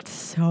looked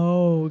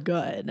so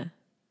good.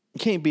 You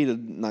can't beat a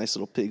nice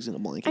little pigs in a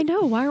blanket. I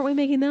know. Why aren't we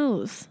making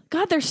those?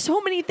 God, there's so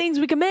many things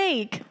we can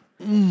make.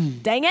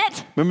 Dang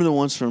it. Remember the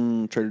ones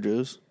from Trader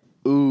Joe's?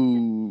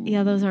 Ooh.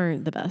 Yeah, those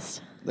aren't the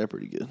best. They're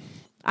pretty good.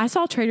 I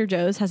saw Trader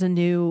Joe's has a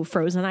new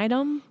frozen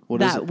item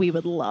that we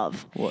would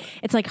love. What?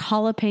 It's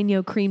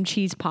jalapeno cream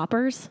cheese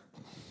poppers.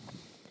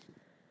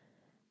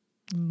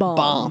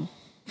 Bomb.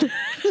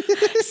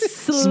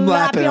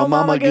 Slap your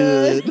mama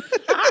good.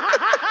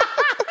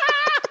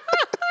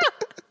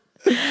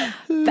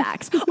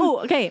 Facts.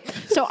 Oh, okay.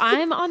 So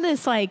I'm on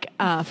this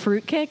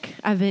fruit kick.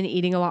 I've been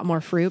eating a lot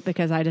more fruit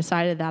because I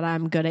decided that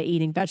I'm good at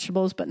eating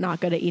vegetables, but not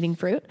good at eating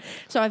fruit.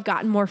 So I've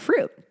gotten more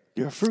fruit.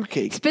 You're a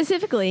fruitcake.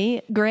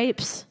 Specifically,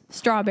 grapes,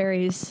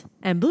 strawberries,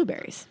 and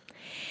blueberries.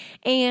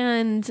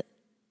 And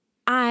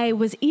I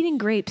was eating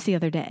grapes the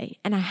other day,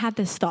 and I had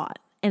this thought,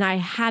 and I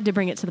had to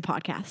bring it to the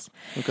podcast.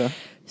 Okay.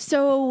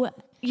 So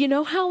you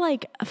know how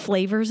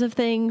flavors of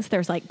things,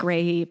 there's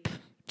grape,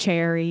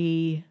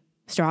 cherry,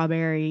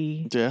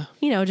 strawberry. Yeah.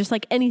 Just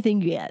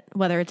anything you get,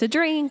 whether it's a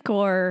drink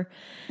or,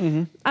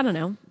 I don't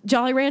know,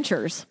 Jolly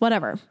Ranchers,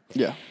 whatever.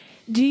 Yeah.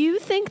 Do you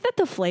think that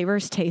the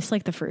flavors taste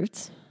like the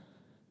fruits?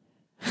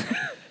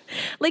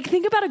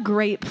 Think about a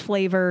grape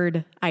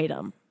flavored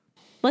item.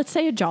 Let's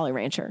say a Jolly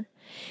Rancher.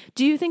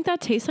 Do you think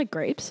that tastes like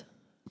grapes?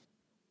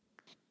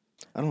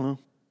 I don't know.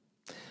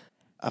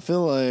 I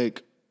feel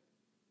like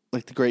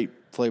the grape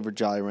flavored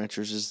Jolly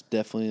Ranchers is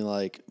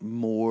definitely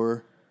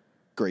more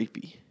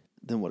grapey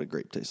than what a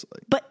grape tastes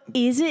like. But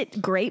is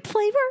it grape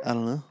flavor? I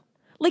don't know.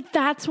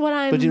 That's what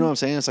I'm... But you know what I'm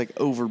saying? It's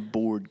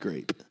overboard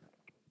grape.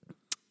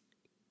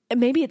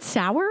 Maybe it's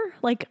sour?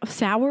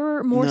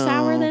 More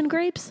sour than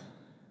grapes?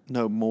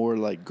 No, more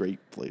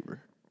grape flavor.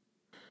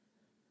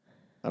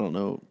 I don't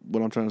know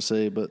what I'm trying to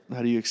say, but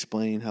how do you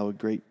explain how a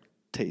grape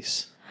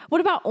tastes?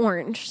 What about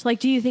orange?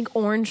 Do you think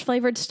orange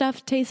flavored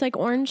stuff tastes like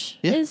orange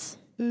is?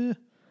 Yeah.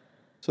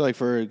 So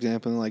for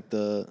example,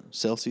 the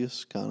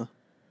Celsius kind of.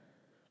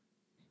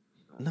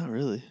 Not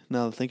really.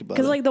 Now that I think about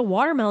it. Because the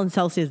watermelon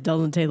Celsius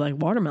doesn't taste like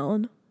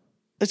watermelon.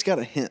 It's got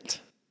a hint.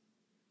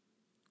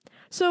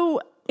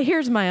 So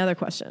here's my other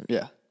question.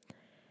 Yeah.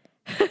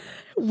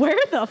 Where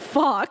the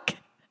fuck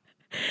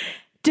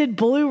did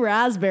blue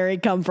raspberry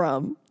come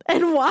from?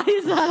 And why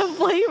is that a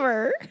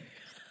flavor?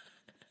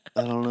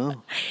 I don't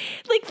know.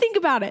 Think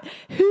about it.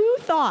 Who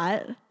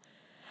thought...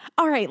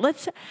 All right,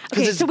 let's...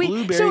 Because it's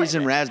blueberries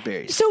and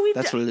raspberries.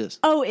 That's what it is.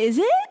 Oh, is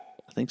it?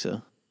 I think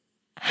so.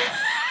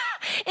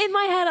 In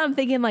my head, I'm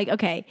thinking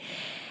okay,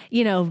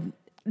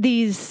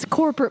 these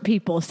corporate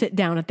people sit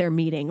down at their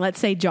meeting, let's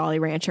say Jolly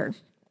Rancher,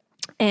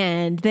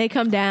 and they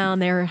come down,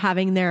 they're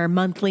having their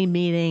monthly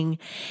meeting,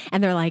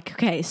 and they're like,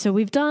 okay, so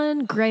we've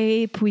done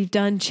grape, we've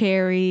done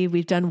cherry,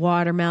 we've done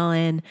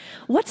watermelon.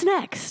 What's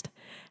next?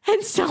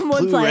 And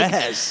someone's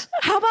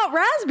how about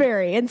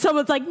raspberry? And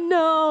someone's like,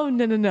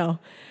 no.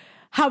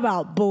 How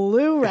about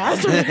blue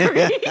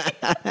raspberry?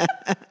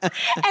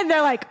 And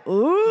they're like,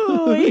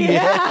 ooh,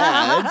 yeah.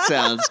 That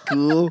sounds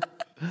cool.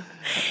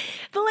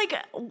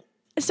 But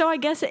so I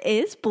guess it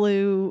is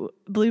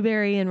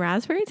blueberry and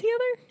raspberry together?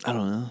 I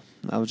don't know.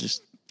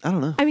 I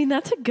don't know. I mean,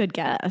 that's a good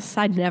guess.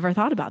 I'd never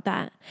thought about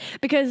that.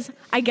 Because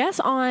I guess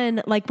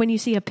on, when you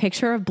see a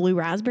picture of blue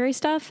raspberry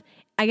stuff,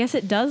 I guess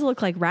it does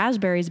look like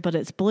raspberries, but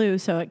it's blue,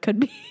 so it could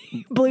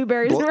be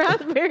blueberries and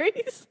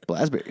raspberries.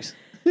 Blaspberries.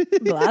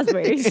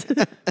 Blueberries.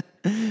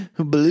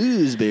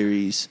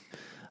 Blueberries.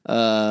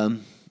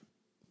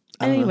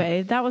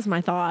 Anyway, that was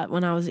my thought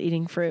when I was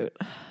eating fruit.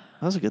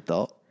 That was a good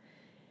thought.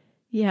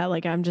 Yeah,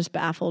 like I'm just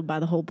baffled by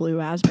the whole blue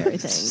raspberry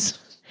thing.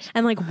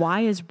 And like,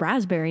 why is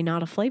raspberry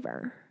not a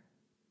flavor?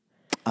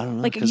 I don't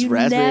know. Like you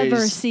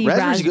never see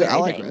raspberry I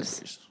like things.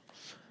 raspberries,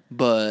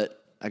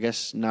 but I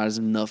guess not as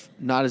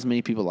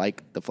many people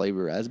like the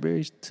flavor of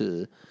raspberries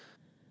to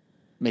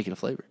make it a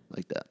flavor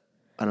like that.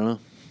 I don't know.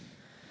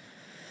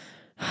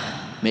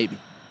 Maybe,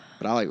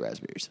 but I like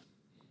raspberries.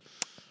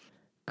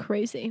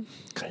 Crazy.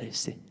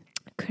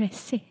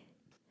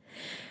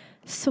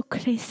 So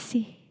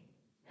crazy.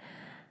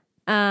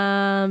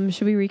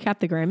 Should we recap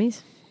the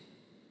Grammys?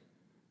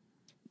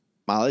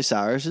 Miley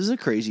Cyrus is a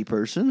crazy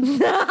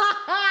person.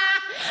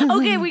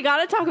 Okay, we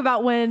got to talk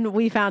about when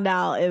we found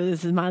out it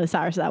was Miley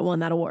Cyrus that won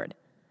that award.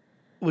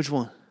 Which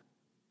one?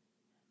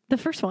 The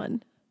first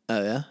one.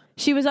 Oh, yeah?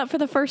 She was up for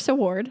the first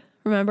award,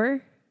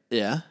 remember?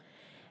 Yeah.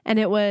 And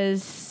it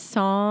was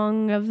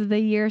Song of the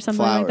Year,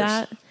 something like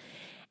that.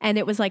 And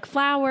it was like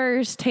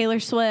Flowers, Taylor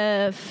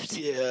Swift,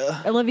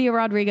 Olivia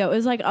Rodrigo. It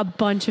was like a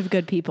bunch of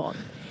good people.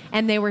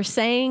 And they were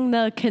saying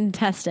the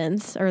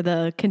contestants or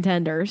the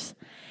contenders.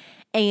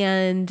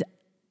 And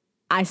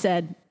I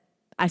said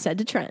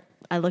to Trent,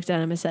 I looked at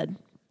him and said,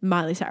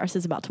 Miley Cyrus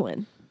is about to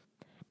win.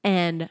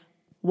 And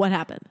what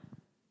happened?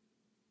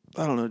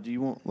 I don't know. Do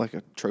you want like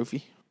a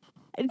trophy?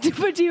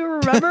 But do you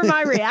remember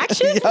my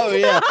reaction? Oh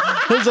yeah,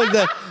 it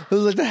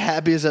was like the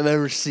happiest I've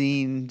ever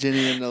seen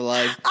Jenny in her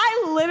life.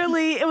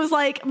 It was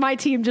like my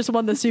team just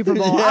won the Super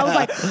Bowl. Yeah. I was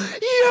like,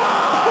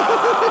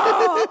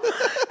 yeah!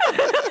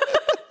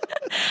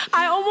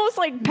 I almost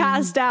like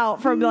passed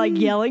out from like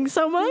yelling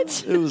so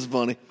much. It was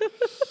funny.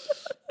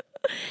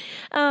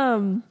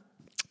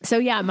 So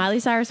yeah,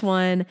 Miley Cyrus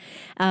won.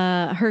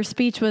 Her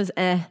speech was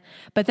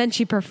but then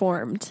she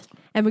performed,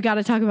 and we got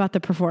to talk about the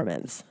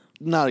performance.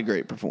 Not a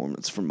great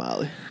performance from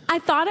Miley. I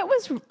thought it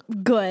was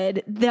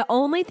good. The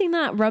only thing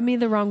that rubbed me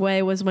the wrong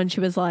way was when she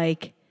was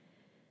like,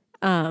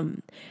 I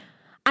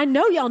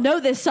know y'all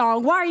know this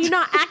song. Why are you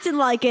not acting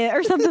like it?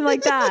 Or something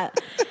like that.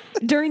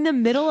 During the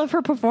middle of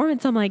her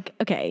performance, I'm like,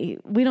 okay,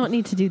 we don't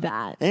need to do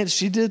that. And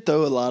she did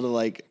throw a lot of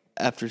like,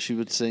 after she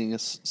would sing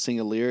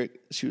a lyric,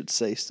 she would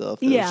say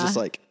stuff that was just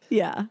like,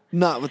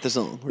 not with the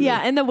song. Really.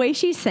 Yeah, and the way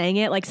she sang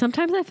it, like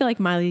sometimes I feel like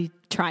Miley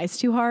tries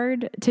too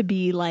hard to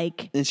be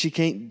like... And she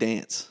can't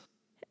dance.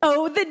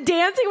 Oh, the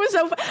dancing was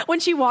so fun. When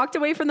she walked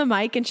away from the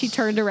mic and she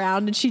turned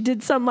around and she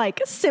did some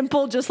like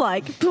simple, just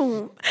like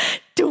boom,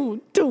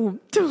 doom, doom,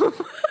 doom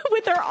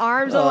with her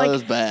arms. Oh, I'm like, that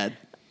was bad.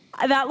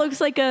 That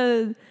looks like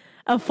a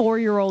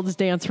 4-year-old's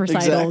dance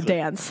recital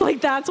dance.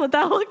 Like that's what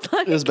that looked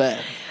like. It was bad.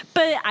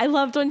 But I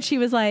loved when she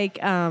was like,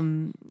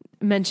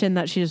 mentioned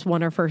that she just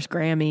won her first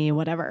Grammy,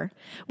 whatever.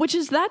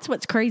 That's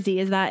what's crazy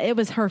is that it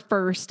was her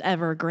first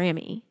ever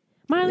Grammy.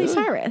 Miley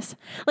Cyrus.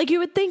 Like you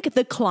would think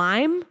The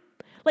Climb,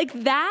 like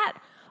that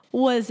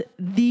was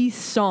the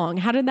song.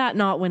 How did that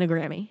not win a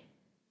Grammy?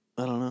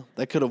 I don't know.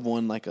 That could have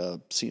won like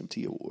a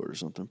CMT award or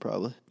something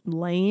probably.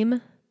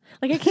 Lame.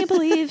 Like I can't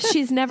believe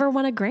she's never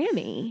won a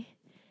Grammy.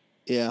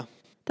 Yeah.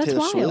 That's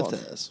Taylor wild.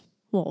 Swift has.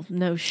 Well,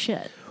 no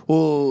shit.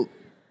 Well,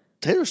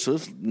 Taylor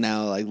Swift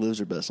now like lives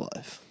her best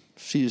life.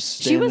 She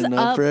was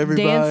up for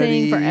everybody.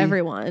 Dancing for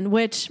everyone,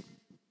 which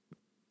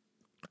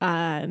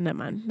never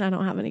mind. I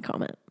don't have any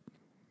comment.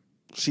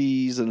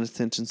 She's an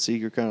attention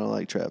seeker, kind of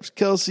like Travis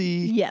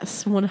Kelce.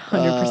 Yes,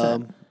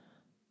 100%.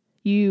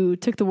 You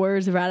took the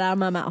words right out of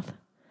my mouth.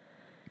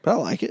 But I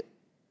like it.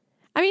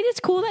 I mean,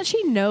 it's cool that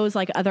she knows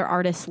like other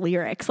artists'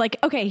 lyrics. Like,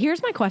 okay,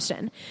 here's my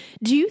question.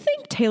 Do you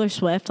think Taylor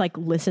Swift like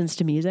listens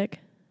to music?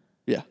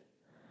 Yeah.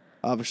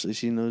 Obviously,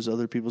 she knows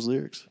other people's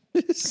lyrics.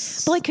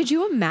 But like, could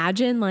you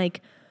imagine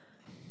like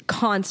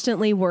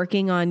constantly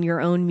working on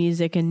your own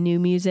music and new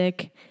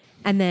music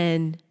and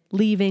then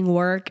leaving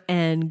work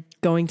and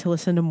going to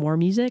listen to more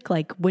music?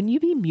 Like, wouldn't you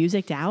be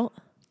musiced out?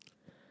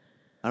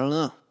 I don't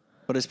know.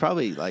 But it's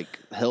probably like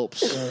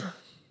helps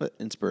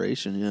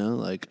inspiration, you know,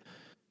 like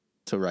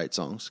to write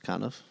songs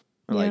kind of.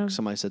 Or like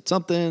somebody said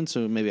something,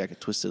 so maybe I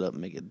could twist it up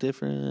and make it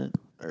different.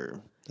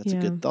 Or that's a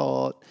good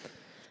thought.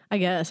 I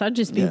guess I'd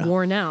just be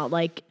worn out.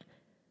 Like,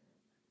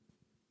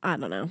 I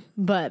don't know.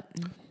 But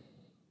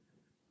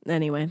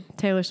anyway,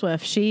 Taylor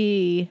Swift,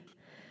 she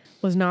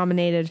was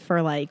nominated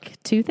for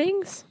like 2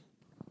 things.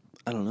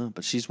 I don't know,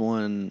 but she's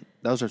won.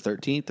 That was her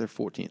 13th or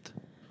 14th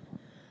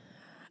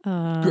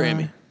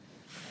Grammy.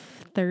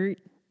 13.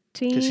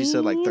 Because she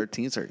said like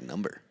 13's her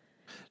number.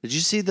 Did you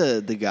see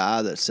the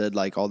guy that said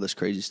like all this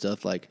crazy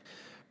stuff? Like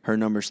her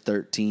number's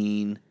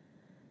 13.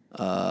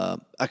 I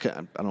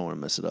don't want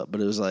to mess it up, but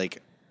it was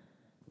like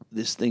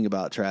this thing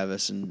about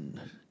Travis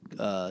and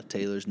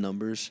Taylor's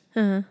numbers.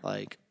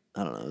 Like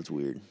I don't know, it's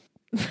weird.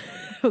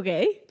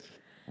 Okay.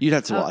 You'd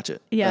have to watch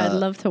it. Yeah, I'd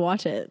love to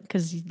watch it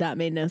because that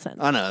made no sense.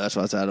 I know. That's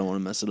why I said I don't want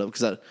to mess it up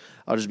because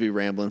I'll just be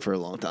rambling for a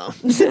long time.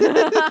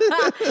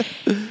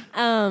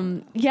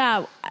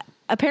 Yeah.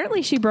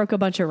 Apparently she broke a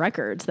bunch of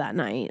records that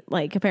night.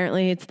 Like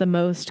apparently it's the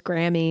most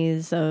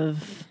Grammys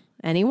of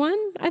anyone,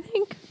 I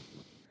think.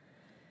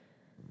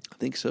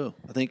 think so.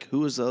 I think who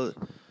was the other?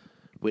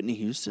 Whitney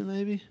Houston,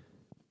 maybe?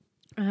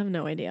 I have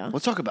no idea.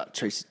 Let's talk about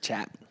Tracy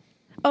Chapman.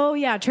 Oh,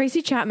 yeah.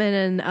 Tracy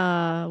Chapman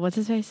and what's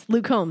his face?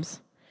 Luke Combs.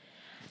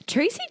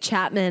 Tracy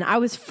Chapman,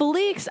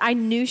 I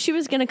knew she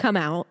was going to come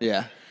out.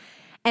 Yeah.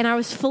 And I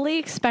was fully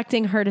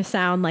expecting her to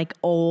sound like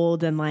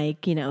old and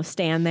like,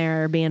 stand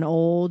there being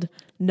old.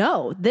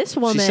 No, this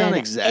woman. She sounded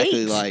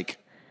exactly like.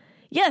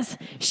 Yes,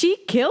 she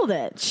killed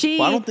it.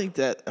 Well, I don't think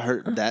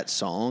that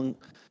song,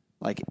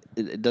 like,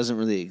 it doesn't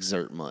really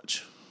exert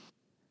much.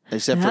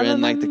 Except for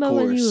in like the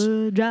chorus.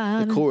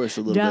 The chorus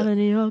a little driving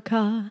bit. In your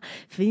car,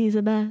 feels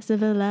the best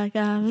of it like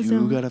I was.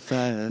 You got a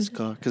fast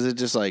car. Because it's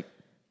just like,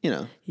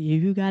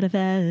 You got a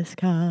fast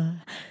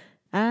car.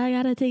 I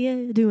got a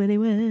ticket to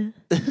anywhere.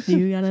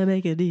 You gotta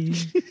make a deal.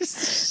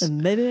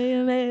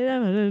 Somebody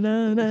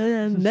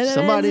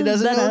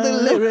doesn't know the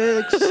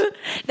lyrics.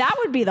 That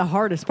would be the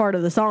hardest part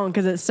of the song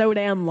because it's so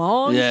damn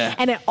long. Yeah.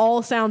 And it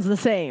all sounds the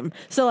same.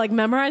 So like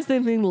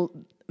memorizing the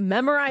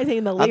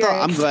lyrics.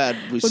 I'm glad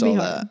we saw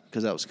that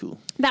because that was cool.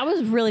 That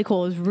was really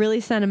cool. It was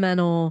really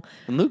sentimental.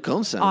 And Luke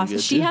Combs sounded awesome.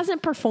 good She too.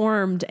 hasn't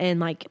performed in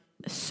like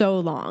so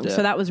long. Yeah.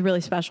 So that was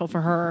really special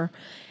for her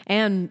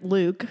and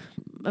Luke,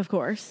 of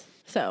course.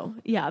 So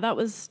yeah, that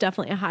was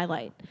definitely a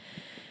highlight.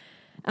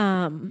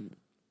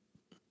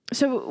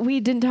 So we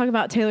didn't talk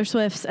about Taylor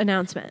Swift's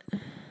announcement.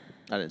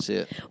 I didn't see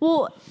it.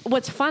 Well,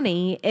 what's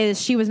funny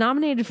is she was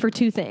nominated for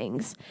 2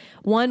 things.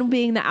 One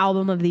being the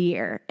album of the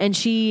year. And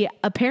she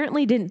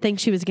apparently didn't think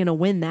she was going to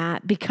win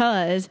that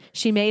because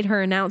she made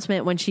her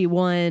announcement when she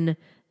won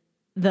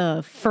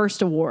the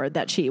first award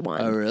that she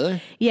won. Oh,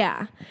 really?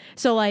 Yeah.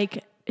 So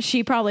like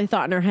she probably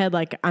thought in her head,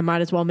 like, I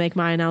might as well make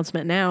my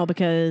announcement now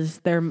because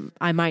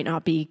I might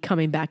not be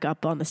coming back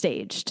up on the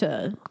stage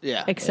to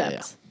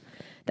accept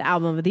the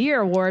album of the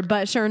year award.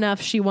 But sure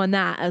enough, she won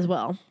that as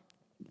well.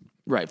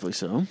 Rightfully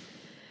so.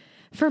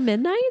 For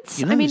Midnights?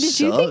 You know did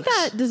you think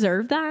that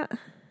deserved that?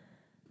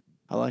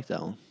 I like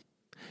that one.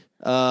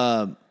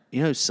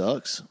 You know who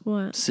sucks?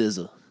 What?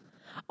 SZA.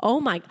 Oh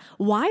my!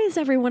 Why is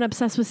everyone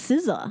obsessed with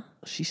SZA?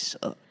 She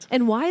sucked.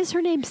 And why is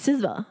her name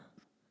SZA?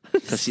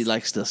 Because she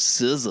likes to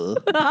scissor.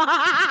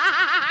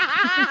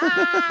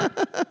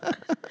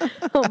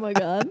 Oh my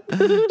god!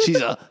 She's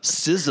a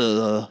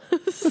scissor.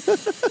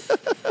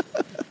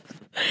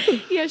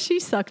 Yeah, she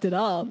sucked it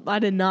up. I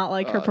did not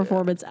like her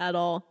performance at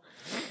all.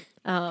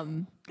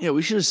 Yeah,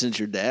 we should have sent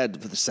your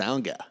dad for the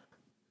sound guy.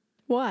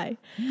 Why?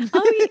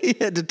 Oh, He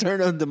had to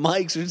turn on the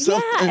mics or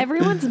something. yeah.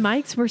 Everyone's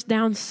mics were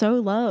down so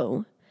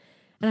low,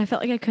 and I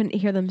felt like I couldn't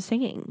hear them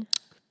singing.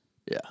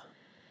 Yeah.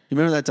 You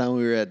remember that time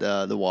we were at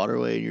the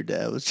Waterway and your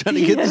dad was trying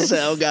to get the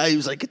sound guy? He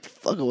was like, "Get the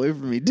fuck away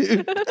from me,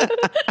 dude."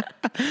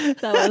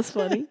 That was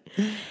funny.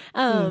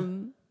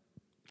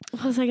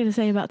 What was I going to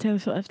say about Taylor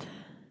Swift?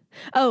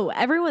 Oh,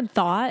 everyone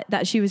thought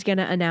that she was going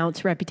to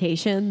announce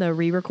Reputation, the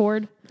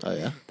re-record. Oh,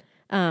 yeah?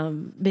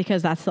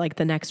 Because that's like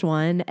the next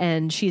one.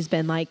 And she's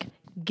been like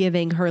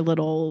giving her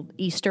little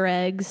Easter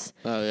eggs.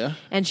 Oh, yeah?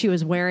 And she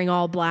was wearing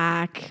all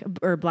black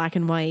or black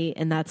and white.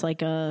 And that's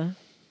like a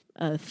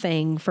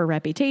thing for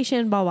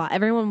Reputation, blah, blah.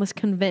 Everyone was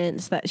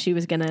convinced that she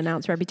was going to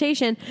announce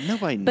Reputation.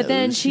 Nobody knows. But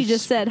then she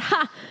just said,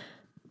 ha,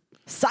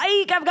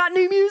 psych, I've got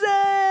new music.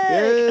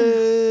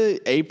 Yay.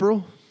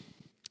 April?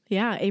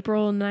 Yeah,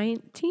 April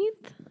 19th?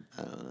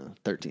 I don't know.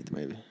 13th,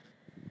 maybe.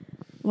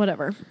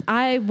 Whatever.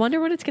 I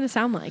wonder what it's going to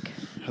sound like.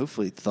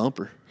 Hopefully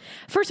Thumper.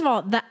 First of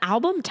all, the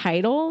album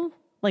title,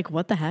 like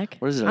what the heck?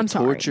 What is it? I'm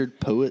Tortured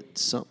Poet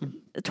something?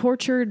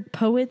 Tortured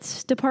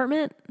Poets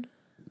Department?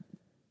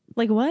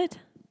 Like what?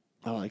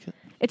 I like it.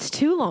 It's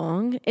too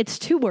long. It's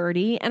too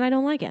wordy, and I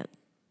don't like it.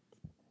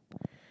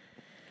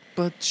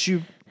 But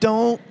you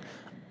don't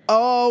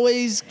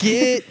always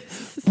get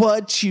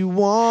what you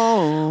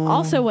want.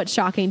 Also, what's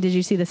shocking, did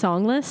you see the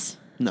song list?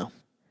 No.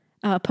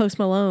 Post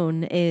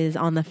Malone is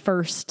on the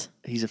first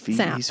He's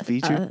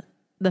featured?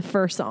 the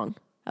first song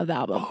of the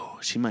album. Oh,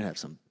 she might have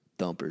some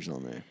thumpers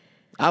on there.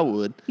 I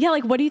would. Yeah,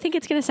 like what do you think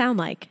it's going to sound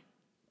like?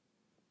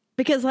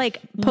 Because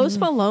like Post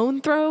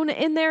Malone thrown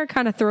in there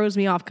kind of throws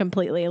me off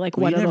completely. Like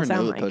what it'll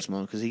sound like. Post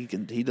Malone because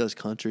he does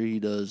country. He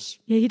does.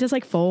 Yeah, he does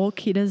like folk.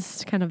 He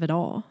does kind of it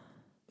all.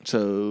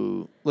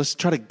 So let's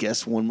try to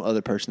guess one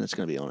other person that's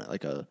going to be on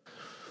it.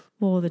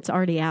 Well, it's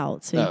already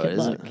out, so you could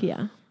look. It?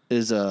 Yeah.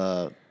 Is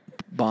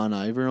Bon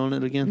Iver on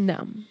it again?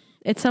 No,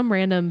 it's some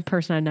random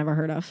person I've never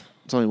heard of.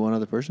 It's only one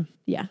other person.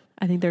 Yeah,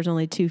 I think there's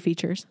only 2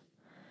 features.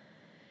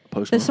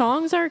 Post The Malone?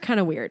 songs are kind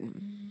of weird.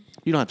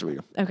 You don't have to read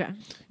them. Okay. You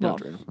don't Well,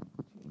 have to read them.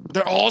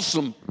 They're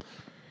awesome.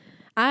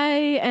 I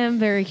am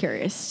very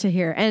curious to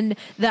hear. And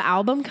the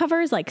album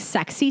cover is like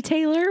Sexy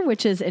Taylor,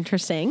 which is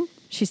interesting.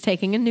 She's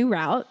taking a new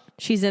route.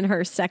 She's in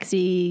her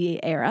sexy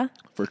era.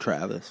 For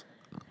Travis.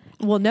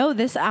 Well, no,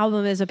 this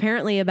album is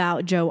apparently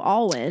about Joe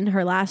Alwyn,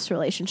 her last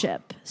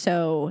relationship.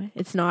 So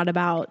it's not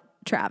about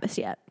Travis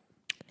yet.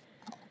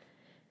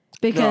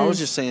 Because No, I was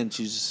just saying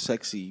she's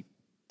sexy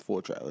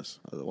for Travis.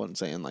 I wasn't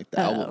saying like the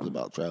album was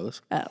about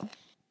Travis. Oh,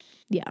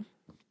 yeah.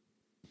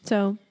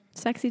 So,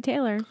 Sexy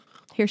Taylor,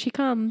 here she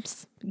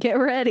comes. Get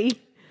ready.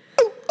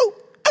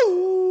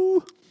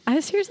 Ooh. I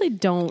seriously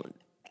don't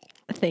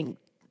think.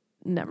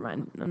 Never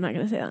mind. I'm not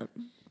going to say that.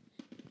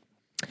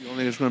 You don't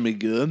think it's going to be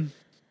good?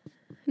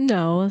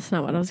 No, that's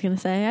not what I was going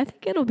to say. I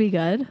think it'll be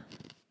good.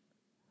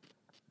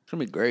 It's going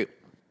to be great.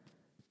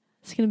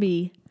 It's going to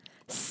be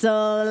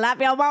slap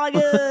your mama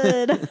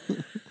good.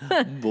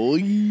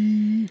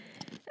 Boy.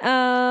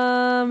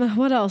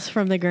 What else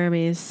from the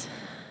Grammys?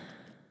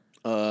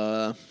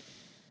 I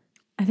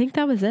think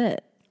that was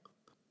it.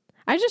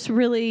 I just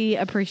really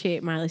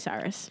appreciate Miley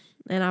Cyrus,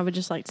 and I would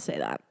just like to say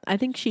that. I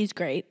think she's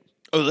great.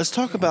 Oh, let's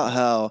talk about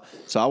how.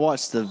 So I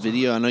watched the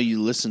video. I know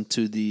you listened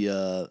to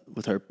the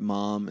with her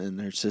mom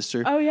and her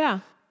sister. Oh yeah.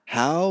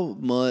 How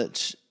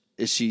much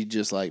is she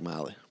just like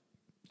Miley?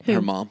 Who?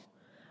 Her mom.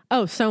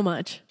 Oh, so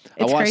much.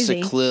 It's I watched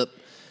crazy. a clip,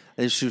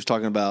 and she was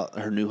talking about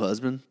her new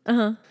husband.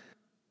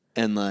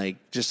 And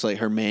like just like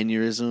her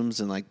mannerisms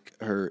and like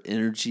her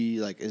energy,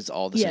 like it's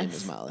all the same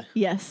as Miley.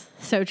 Yes,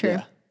 so true.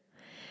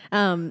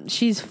 Yeah.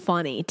 She's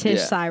funny.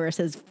 Tish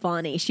Cyrus is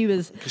funny. She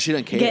was she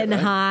doesn't care, getting right?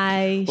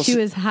 high. Well, she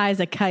was high as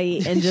a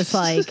kite and just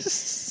like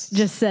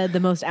just said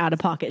the most out of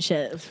pocket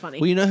shit. It was funny.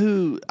 Well, you know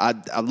who I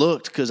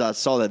looked because I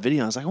saw that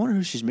video. I was like, I wonder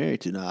who she's married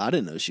to now. I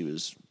didn't know she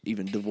was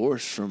even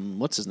divorced from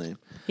what's his name.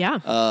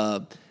 Yeah.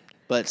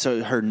 But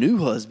so her new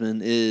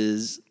husband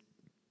is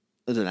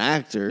an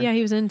actor. Yeah,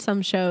 he was in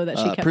some show that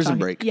she kept Prison talking.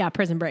 Break. Yeah,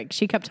 Prison Break.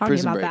 She kept talking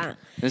about that.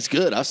 And it's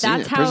good. I've seen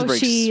That's it. how Prison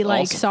Break's she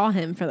like awesome. saw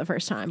him for the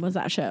first time. Was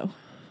that show?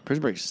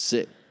 Prison Break's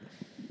sick.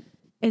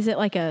 Is it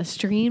like a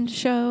streamed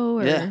show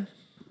or Yeah.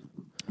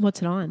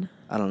 What's it on?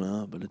 I don't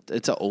know, but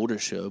it's an older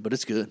show, but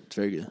it's good. It's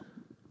very good.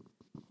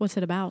 What's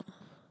it about?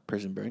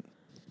 Prison Break.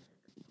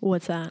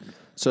 What's that?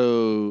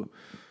 So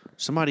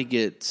somebody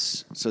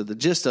gets. So the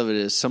gist of it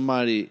is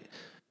somebody.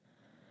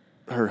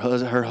 Her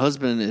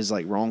husband is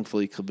like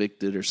wrongfully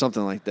convicted or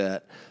something like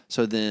that.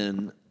 So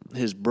then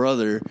his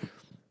brother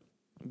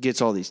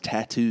gets all these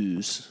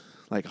tattoos,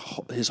 like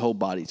his whole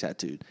body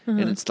tattooed,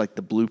 and it's like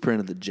the blueprint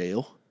of the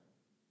jail,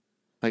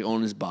 like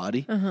on his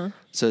body.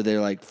 So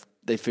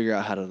they figure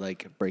out how to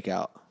like break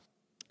out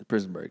the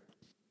Prison Break.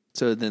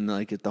 So then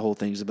like the whole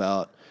thing's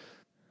about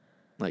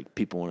like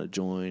people want to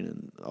join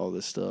and all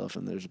this stuff,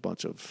 and there's a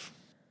bunch of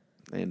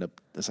they end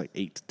up it's like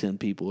 8 to 10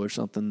 people or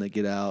something that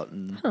get out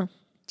and.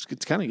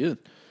 It's kind of good.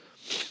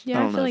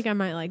 Yeah, I feel like I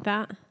might like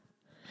that.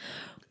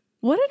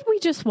 What did we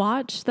just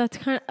watch? That's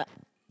kind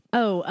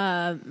of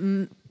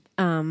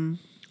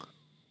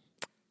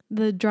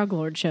the drug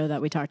lord show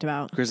that we talked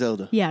about.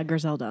 Griselda. Yeah,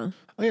 Griselda.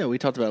 Oh yeah, we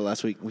talked about it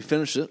last week. We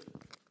finished it.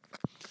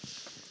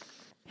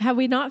 Have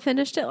we not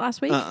finished it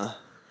last week?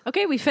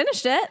 Okay, we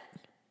finished it.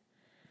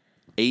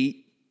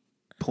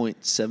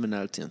 8.7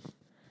 out of 10.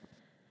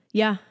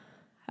 Yeah,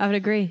 I would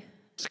agree.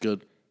 It's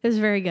good. It was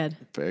very good.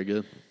 Very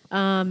good.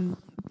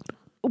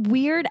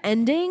 Weird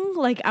ending.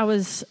 Like I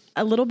was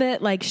a little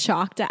bit like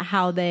shocked at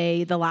how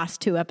the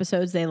last 2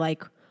 episodes they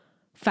like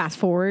fast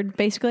forward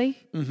basically.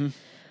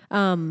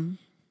 So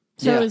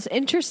it was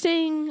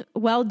interesting,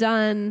 well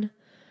done,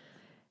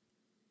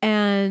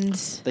 and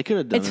they could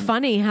have done. It's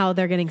funny how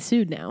they're getting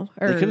sued now.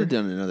 They could have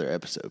done another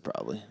episode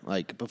probably,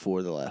 like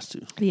before the last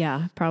 2.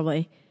 Yeah,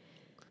 probably.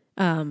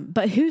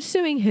 But who's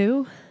suing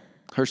who?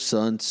 Her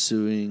son's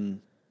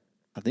suing,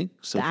 I think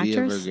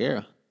Sofia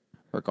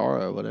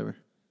Vergara or whatever.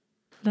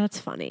 That's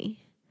funny.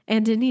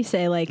 And didn't he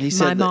say, like,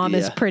 my mom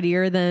is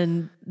prettier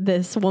than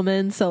this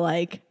woman, so,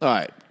 like... All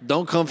right,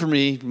 don't come for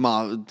me,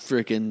 my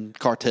freaking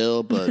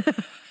cartel, but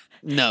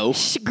no.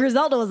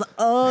 Griselda was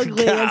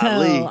ugly as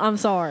hell. I'm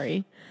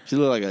sorry. She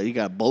looked like you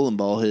got a bowling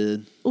ball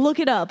head. Look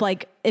it up.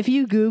 Like, if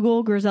you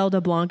Google Griselda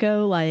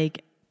Blanco,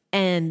 like,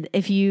 and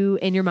if you,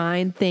 in your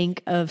mind,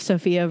 think of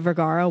Sofia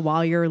Vergara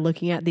while you're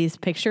looking at these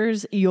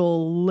pictures,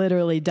 you'll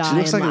literally die in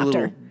laughter. She looks like a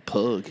little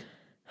pug.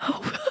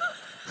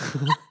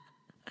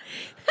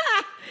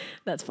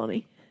 That's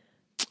funny.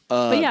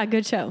 But yeah,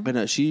 good show. But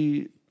no,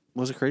 she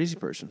was a crazy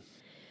person.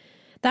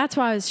 That's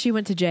why she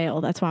went to jail.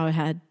 That's why I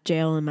had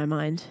jail in my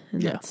mind.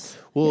 And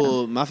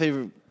my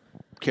favorite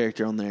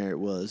character on there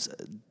was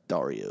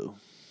Dario.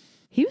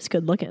 He was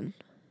good looking.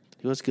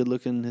 He was a good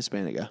looking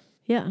Hispanic guy.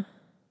 Yeah.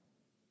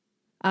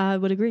 I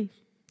would agree.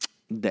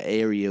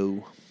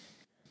 Dario.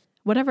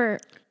 Whatever.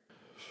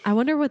 I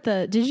wonder what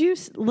did you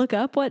look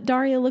up what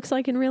Dario looks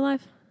like in real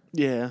life?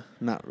 Yeah,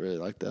 not really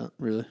like that,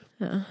 really.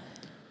 Yeah.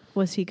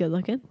 Was he good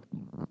looking?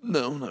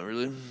 No, not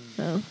really.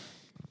 No.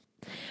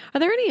 Are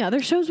there any other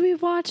shows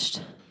we've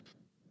watched?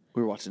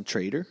 We were watching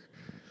Traders,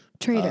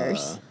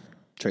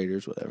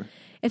 whatever.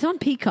 It's on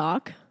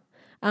Peacock.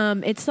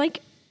 It's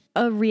like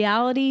a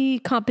reality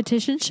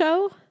competition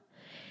show.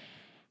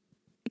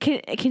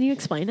 Can you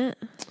explain it?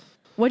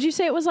 What'd you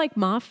say it was like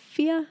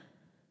Mafia?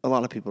 A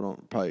lot of people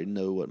don't probably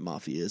know what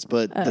Mafia is,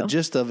 but the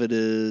gist of it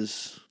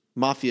is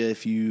Mafia,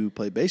 if you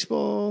play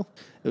baseball,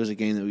 it was a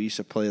game that we used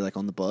to play like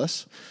on the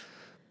bus.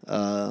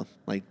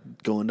 Like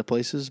going to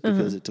places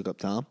because it took up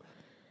time.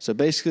 So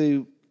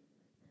basically,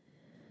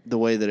 the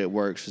way that it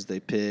works is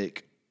they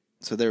pick.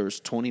 So there was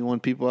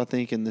 21 people, I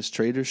think, in this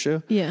Trader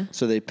show. Yeah.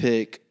 So they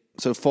pick.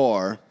 So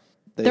far,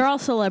 they're all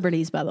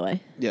celebrities, by the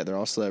way. Yeah, they're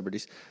all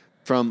celebrities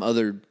from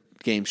other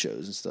game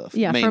shows and stuff.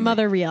 Yeah, from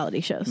other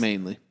reality shows.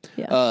 Mainly.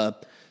 Yeah.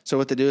 So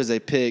what they do is they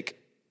pick,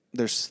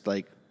 there's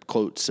like,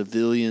 quote,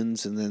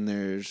 civilians, and then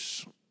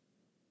there's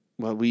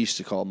what we used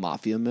to call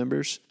mafia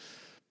members.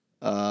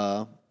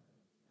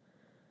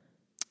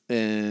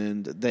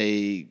 And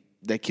they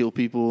kill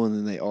people, and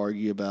then they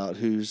argue about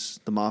who's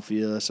the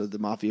mafia. So the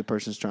mafia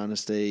person's trying to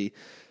stay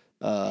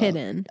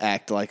hidden,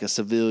 act like a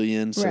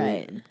civilian,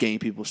 so gain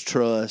people's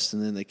trust,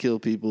 and then they kill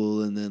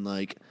people, and then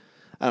like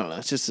I don't know,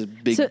 it's just a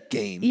big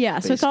game. Yeah,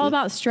 basically. So it's all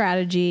about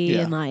strategy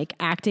and like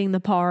acting the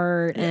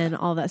part and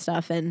all that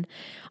stuff. And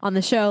on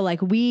the show,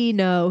 like we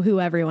know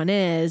who everyone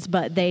is,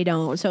 but they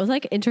don't. So it was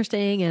like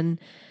interesting, and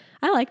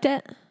I liked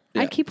it.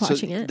 Yeah. I'd keep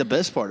watching it. The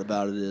best part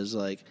about it is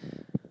like.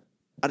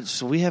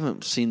 So we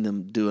haven't seen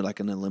them do it like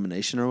an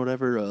elimination or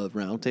whatever of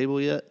round table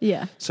yet.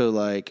 Yeah. So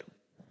like,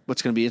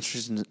 what's going to be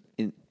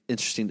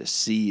interesting to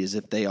see is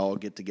if they all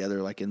get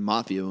together, like in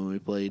Mafia when we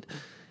played.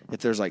 If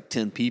there's like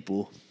 10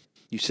 people,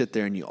 you sit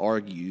there and you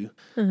argue,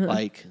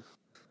 like,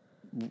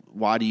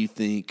 why do you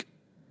think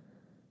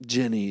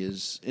Jenny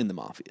is in the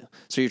Mafia?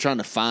 So you're trying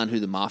to find who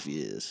the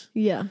Mafia is.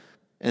 Yeah.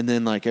 And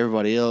then like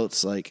everybody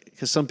else, like,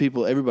 because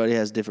everybody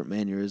has different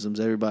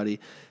mannerisms. Everybody.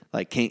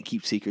 Like, can't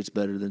keep secrets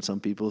better than some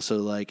people. So,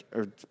 like,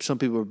 or some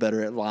people are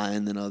better at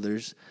lying than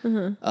others.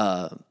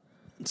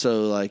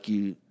 So, like,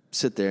 you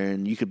sit there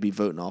and you could be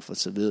voting off a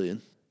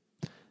civilian.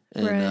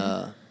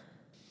 And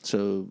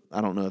so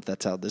I don't know if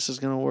that's how this is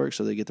going to work.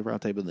 So they get the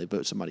round table and they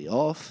vote somebody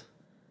off.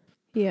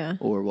 Yeah.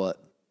 Or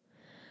what?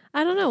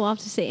 I don't know. We'll have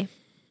to see.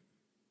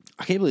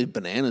 I can't believe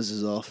Bananas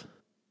is off.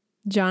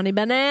 Johnny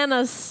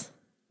Bananas.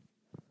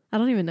 I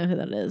don't even know who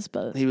that is,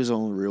 but. He was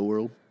on Real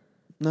World.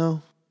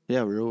 No.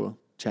 Yeah, Real World.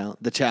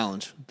 The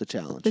challenge.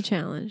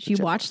 You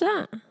watched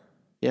that?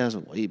 Yeah, it was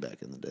way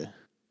back in the day.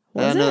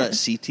 I know that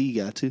CT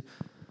guy too.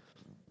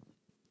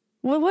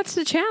 Well, what's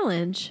the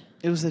challenge?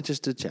 It was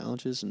just did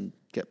challenges and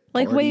kept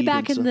like way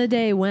back in the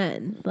day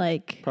when,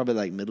 like probably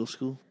like middle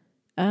school.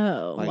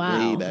 Oh, like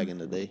wow! Way back in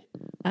the day.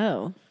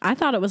 Oh, I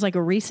thought it was like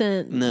a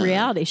recent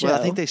reality show. Well,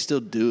 I think they still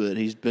do it.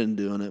 He's been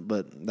doing it,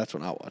 but that's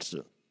when I watched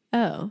it.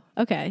 Oh,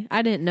 okay.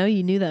 I didn't know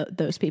you knew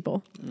those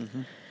people.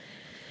 Mm-hmm.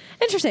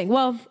 Interesting.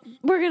 Well,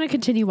 we're going to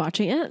continue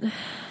watching it.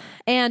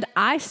 And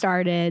I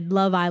started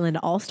Love Island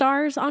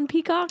All-Stars on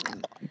Peacock.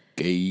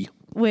 Gay.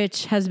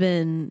 Which has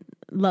been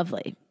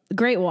lovely.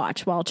 Great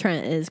watch while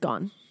Trent is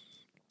gone.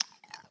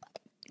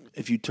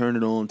 If you turn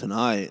it on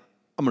tonight,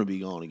 I'm going to be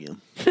gone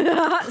again.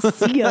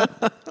 See ya.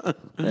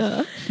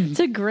 It's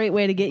a great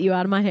way to get you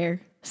out of my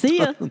hair. See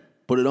ya.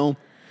 Put it on.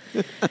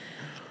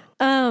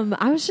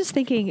 I was just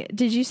thinking,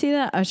 did you see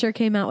that Usher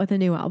came out with a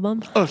new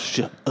album?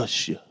 Usher.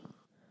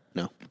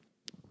 No.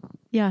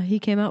 Yeah, he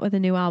came out with a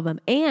new album.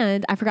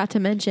 And I forgot to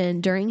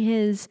mention during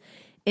his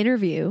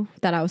interview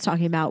that I was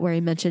talking about where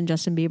he mentioned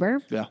Justin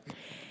Bieber. Yeah.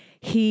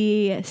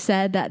 He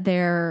said that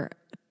they're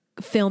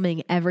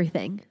filming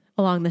everything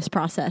along this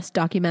process,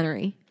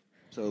 documentary.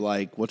 So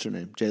like, what's her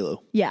name?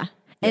 J-Lo. Yeah.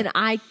 And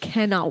I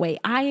cannot wait.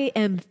 I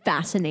am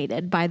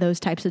fascinated by those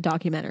types of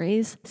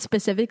documentaries,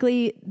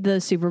 specifically the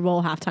Super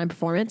Bowl halftime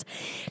performance.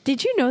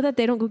 Did you know that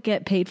they don't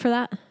get paid for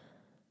that?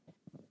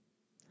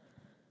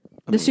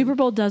 The Super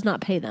Bowl does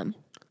not pay them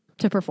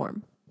to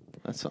perform.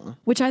 That's fine.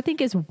 Which I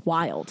think is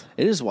wild.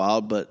 It is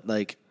wild, but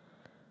like,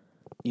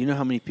 you know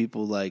how many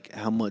people, like,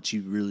 how much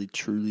you really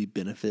truly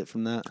benefit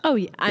from that? Oh,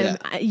 yeah.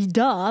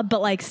 Duh.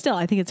 But like, still,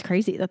 I think it's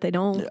crazy that they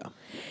don't. Yeah.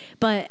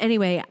 But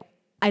anyway,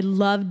 I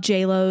love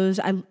J-Lo's.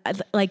 I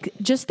like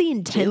just the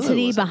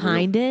intensity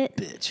behind it.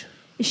 Bitch.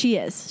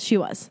 She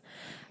was.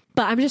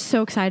 But I'm just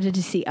so excited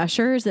to see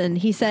Usher's. And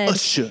he said,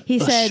 Usher.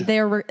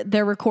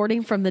 they're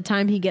recording from the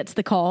time he gets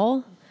the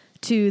call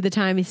to the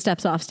time he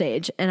steps off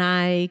stage. And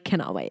I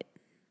cannot wait.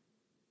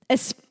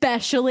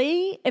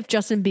 Especially if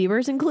Justin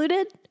Bieber's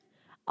included,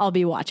 I'll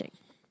be watching.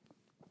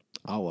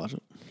 I'll watch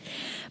it.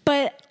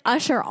 But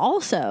Usher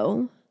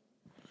also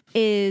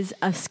is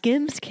a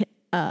Skims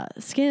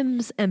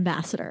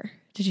ambassador.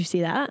 Did you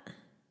see that?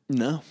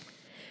 No.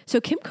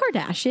 So Kim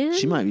Kardashian.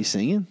 She might be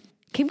singing.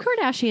 Kim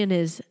Kardashian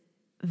is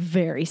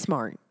very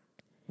smart.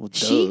 Well,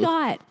 she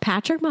got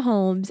Patrick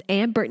Mahomes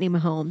and Brittany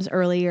Mahomes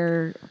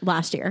earlier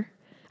last year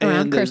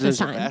around Christmas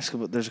time.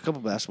 There's a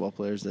couple basketball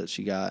players that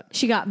she got.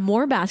 She got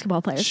more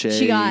basketball players. Shea.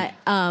 She got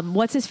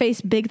what's his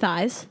face, big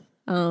thighs.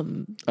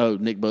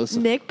 Nick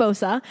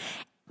Bosa.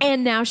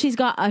 And now she's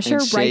got Usher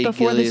right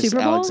before the Super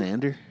Bowl.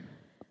 Alexander.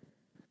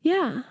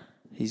 Yeah.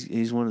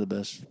 He's one of the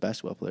best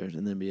basketball players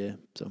in the NBA.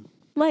 So,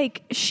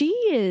 like, she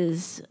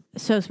is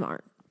so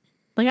smart.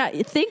 Like,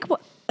 I think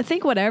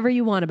whatever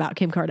you want about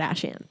Kim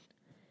Kardashian,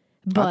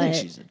 but I think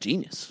she's a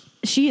genius.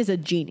 She is a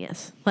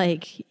genius.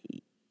 Like,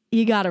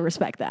 you got to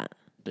respect that.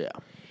 Yeah.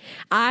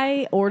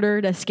 I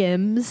ordered a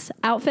Skims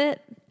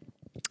outfit.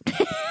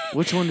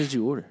 Which one did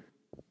you order?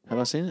 Have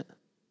I seen it?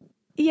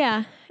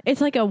 Yeah, it's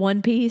like a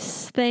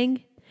one-piece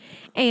thing,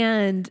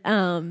 and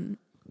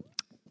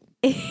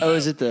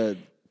is it the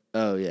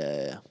Oh,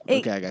 yeah.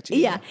 Okay, I got you.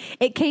 Yeah.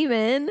 It came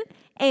in,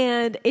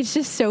 and it's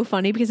just so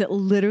funny because it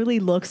literally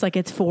looks like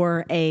it's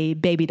for a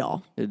baby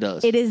doll. It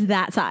does. It is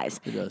that size.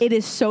 It does. It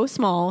is so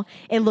small.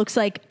 It looks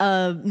like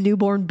a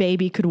newborn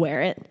baby could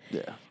wear it.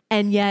 Yeah.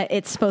 And yet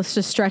it's supposed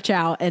to stretch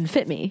out and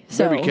fit me.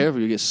 So be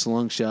careful, you get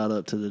slungshot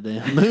up to the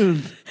damn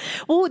moon.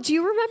 Well, do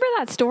you remember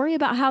that story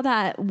about how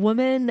that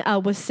woman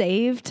was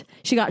saved?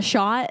 She got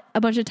shot a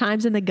bunch of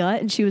times in the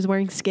gut, and she was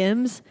wearing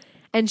Skims,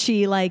 and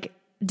she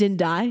didn't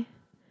die.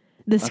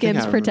 The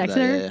Skims protected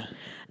her. Yeah.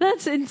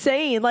 That's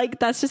insane. Like,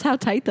 that's just how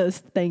tight those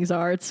things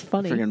are. It's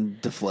funny.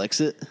 Freaking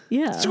deflects it.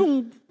 Yeah.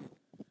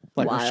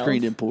 Like our Wild.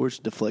 screened in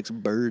porch deflects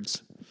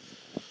birds.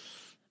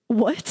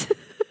 What?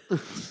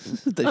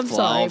 They I'm fly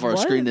sorry, off our what?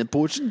 screened in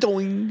porch.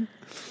 Doing.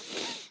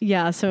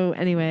 Yeah, so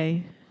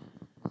anyway,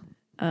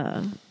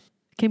 Kim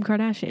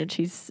Kardashian,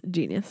 she's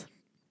genius.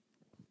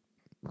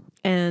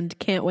 And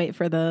can't wait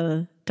for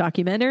the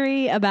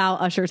documentary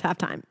about Usher's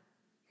halftime.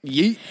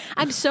 Yeet.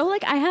 I'm so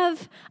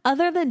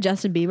other than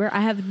Justin Bieber, I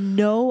have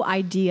no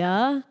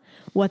idea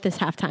what this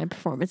halftime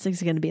performance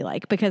is going to be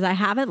like because I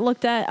haven't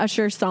looked at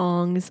Usher's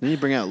songs. Then you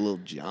bring out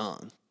Lil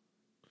Jon.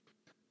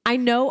 I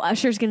know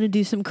Usher's going to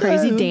do some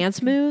crazy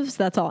dance moves.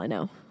 That's all I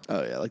know.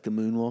 Oh, yeah, like the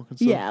moonwalk and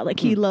stuff? Yeah, like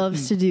he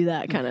loves to do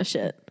that kind of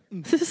shit.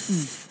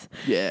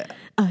 Yeah.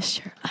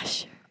 Usher.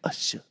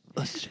 Usher.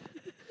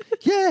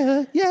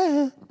 Yeah.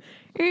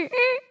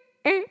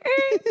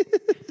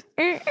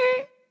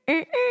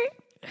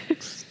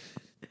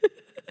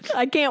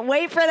 I can't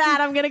wait for that.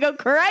 I'm going to go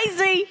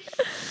crazy.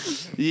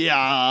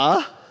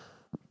 Yeah.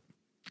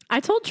 I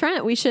told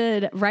Trent we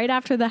should, right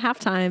after the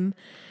halftime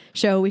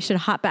show, we should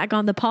hop back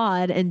on the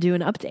pod and do an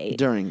update.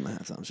 During the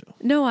halftime show.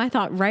 No, I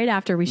thought right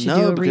after we should do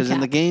No, a because recap. then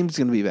the game's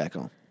going to be back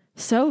on.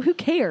 So who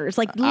cares?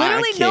 Like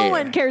literally no care.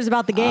 one cares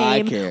about the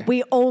game. I care.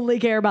 We only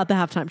care about the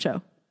halftime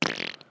show.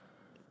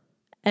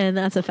 And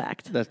that's a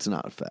fact. That's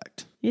not a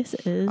fact. Yes,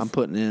 it is. I'm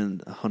putting in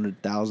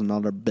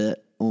 $100,000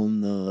 bet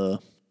on the...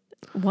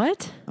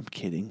 What? I'm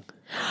kidding.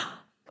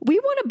 We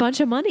won a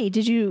bunch of money.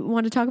 Did you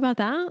want to talk about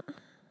that?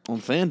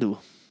 On FanDuel.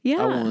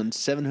 Yeah. I won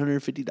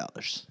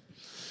 $750.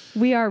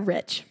 We are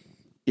rich.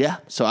 Yeah,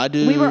 so I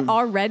do... We were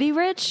already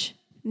rich.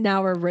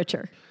 Now we're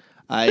richer.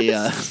 Hey,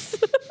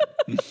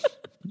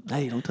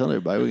 don't tell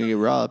everybody. We're going to get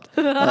robbed.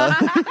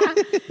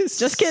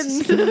 Just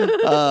kidding.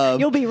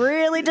 You'll be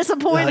really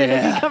disappointed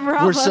if you come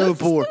rob We're us. so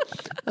poor.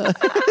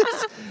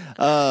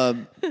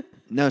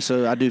 No,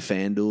 so I do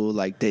FanDuel,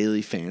 like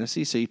daily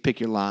fantasy. So you pick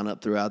your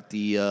lineup throughout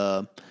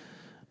the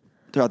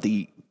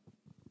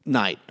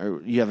night.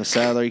 Or you have a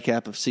salary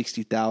cap of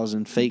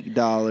 60,000 fake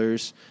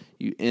dollars.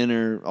 You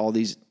enter all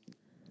these.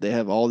 They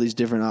have all these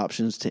different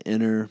options to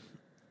enter,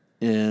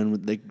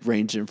 and they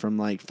ranging from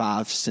like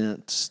 5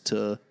 cents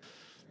to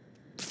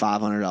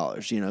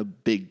 $500. You know,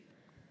 big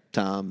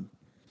time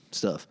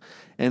stuff.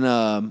 And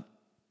I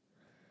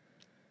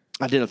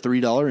did a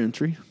 $3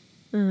 entry,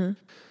 and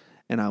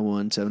I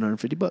won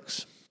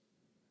 $750.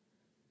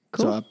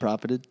 Cool. So I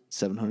profited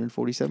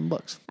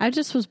 $747. I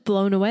just was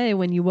blown away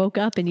when you woke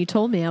up and you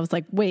told me. I was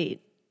like, wait,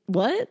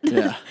 what?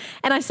 Yeah.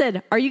 And I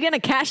said, are you going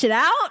to cash it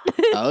out?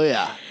 Oh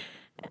yeah.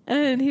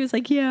 And he was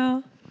like, yeah,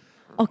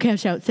 I'll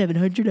cash out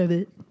 700 of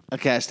it. I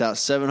cashed out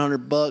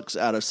 $700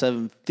 out of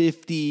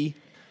 $750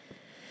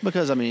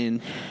 because I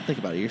mean, think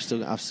about it.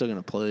 I'm still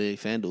gonna play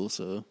FanDuel,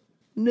 so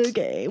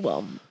Okay,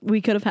 well,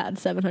 we could have had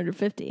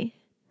 750.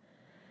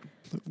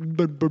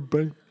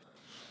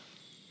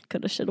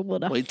 Coulda, shoulda,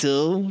 woulda. wait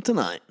till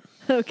tonight.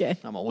 Okay.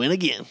 I'm gonna win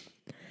again.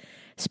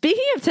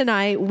 Speaking of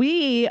tonight,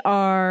 we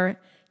are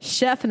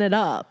chefing it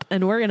up,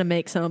 and we're gonna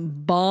make some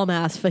bomb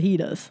ass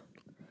fajitas.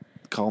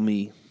 Call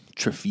me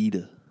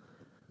Trafita.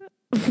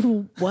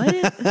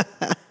 What?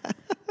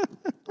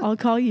 I'll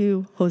call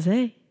you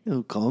Jose.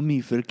 Oh, call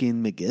me freaking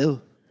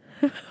Miguel.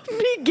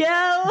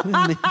 Miguel.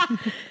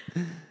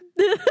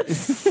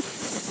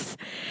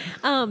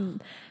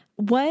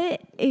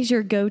 What is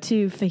your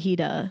go-to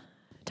fajita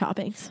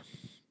toppings?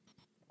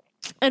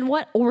 And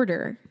what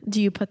order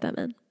do you put them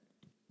in?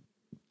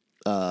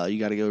 You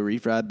got to go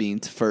refried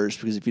beans first,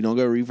 because if you don't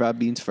go refried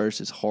beans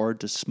first, it's hard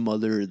to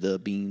smother the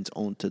beans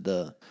onto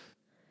the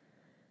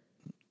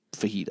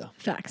fajita.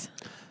 Facts.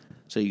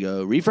 So you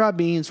go refried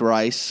beans,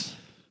 rice,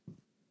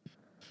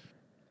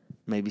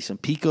 maybe some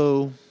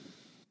pico,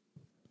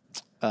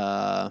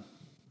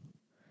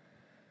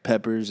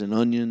 peppers and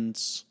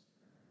onions,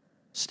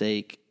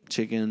 steak,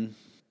 chicken,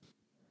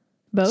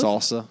 Both?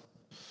 salsa,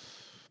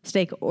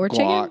 Steak or guac.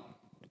 chicken?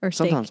 Or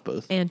steak Sometimes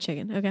both. and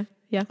chicken. Okay.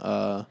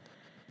 Yeah.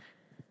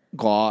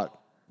 guac,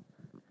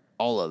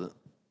 all of it.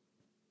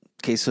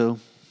 Queso.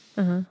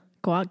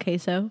 Guac,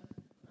 queso.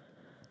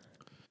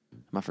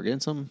 Am I forgetting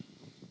something?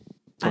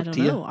 I don't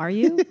Tortilla? know. Are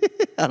you?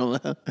 I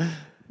don't know.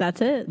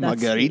 That's it.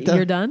 Margarita?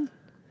 You're done?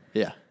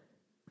 Yeah.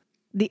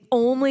 The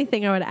only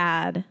thing I would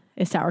add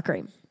is sour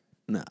cream.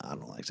 No, I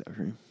don't like sour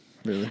cream.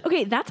 Really?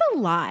 Okay, that's a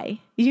lie.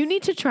 You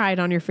need to try it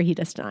on your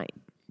fajitas tonight.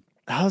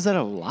 How is that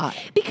a lie?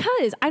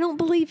 Because I don't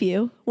believe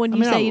you when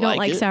you say you don't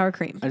like it. sour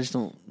cream. I just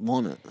don't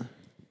want it.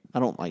 I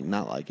don't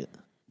not like it.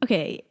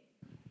 Okay,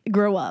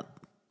 grow up.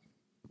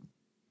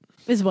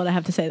 Is what I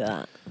have to say to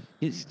that.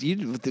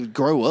 You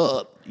grow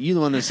up. You're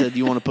the one that said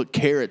you want to put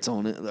carrots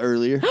on it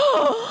earlier.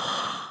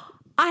 I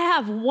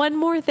have one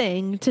more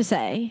thing to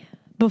say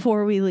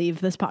before we leave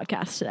this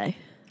podcast today.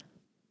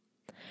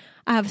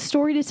 I have a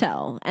story to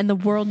tell, and the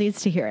world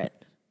needs to hear it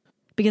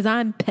because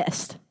I'm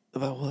pissed.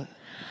 About what?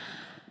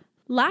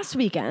 Last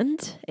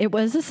weekend, it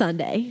was a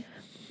Sunday,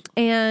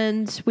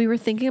 and we were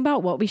thinking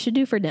about what we should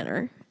do for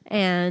dinner.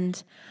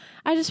 And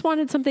I just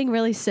wanted something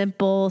really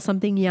simple,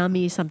 something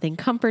yummy, something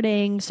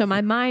comforting. So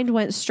my mind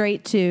went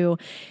straight to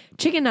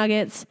chicken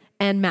nuggets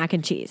and mac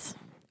and cheese,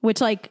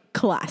 which, like,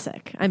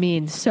 classic. I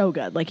mean, so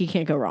good. Like, you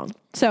can't go wrong.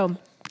 So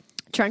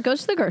Trent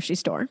goes to the grocery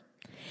store,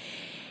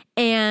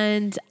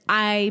 and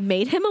I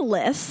made him a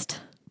list.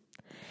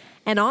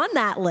 And on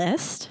that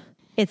list,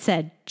 it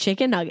said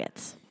chicken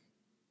nuggets.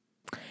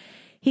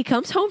 He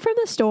comes home from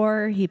the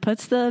store, he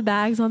puts the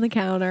bags on the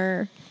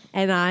counter,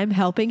 and I'm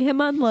helping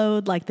him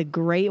unload like the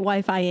great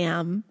wife I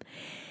am.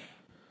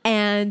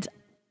 And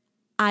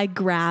I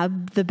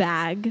grab the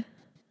bag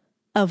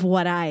of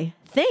what I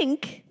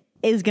think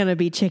is going to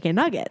be chicken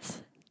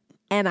nuggets.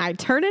 And I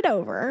turn it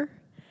over,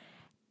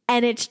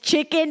 and it's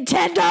chicken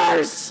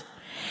tenders.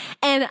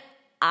 And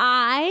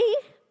I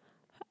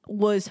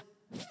was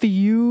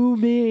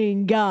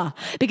fuming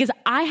because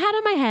I had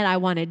in my head I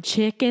wanted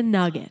chicken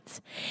nuggets,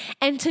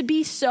 and to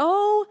be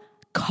so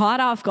caught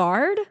off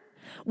guard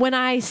when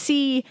I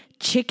see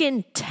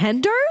chicken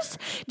tenders.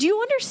 Do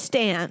you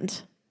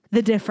understand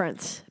the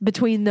difference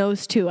between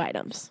those two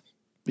items?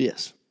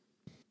 Yes.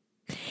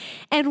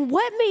 And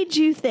what made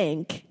you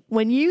think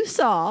when you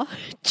saw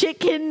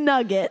chicken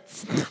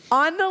nuggets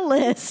on the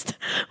list,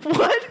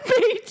 what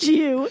made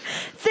you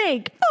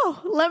think,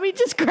 oh, let me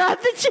just grab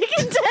the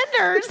chicken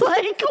tenders?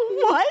 Like,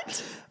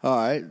 what? All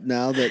right.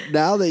 Now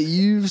that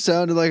you've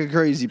sounded like a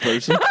crazy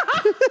person.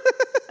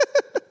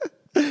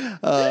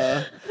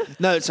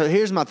 No, so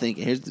here's my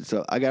thinking.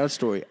 So I got a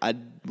story. I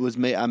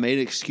made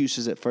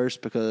excuses at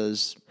first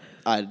because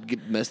I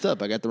messed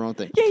up. I got the wrong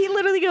thing. Yeah, he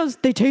literally goes,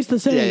 they taste the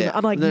same. Yeah.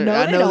 I'm like, no,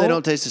 I know they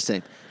don't taste the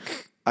same.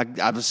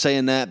 I was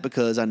saying that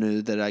because I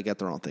knew that I got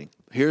the wrong thing.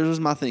 Here's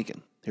my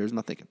thinking.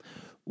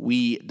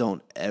 We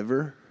don't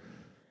ever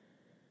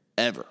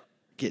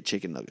get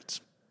chicken nuggets.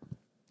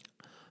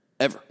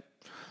 Ever.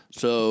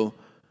 So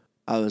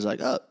I was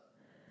like, oh,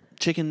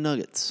 chicken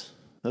nuggets.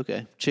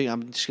 Okay.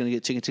 I'm just going to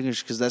get chicken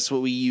tenders because that's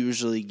what we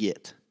usually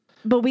get.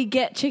 But we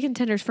get chicken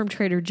tenders from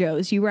Trader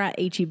Joe's. You were at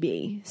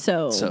H-E-B.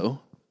 So?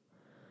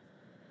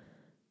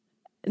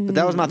 But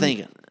that was my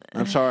thinking.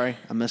 I'm sorry.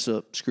 I messed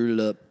up. Screwed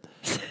it up.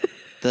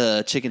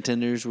 The chicken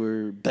tenders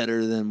were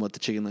better than what the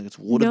chicken nuggets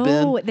would have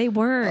been. No, they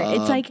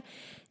weren't. It's like...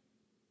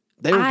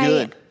 They were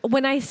good.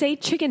 When I say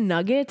chicken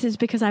nuggets, is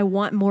because I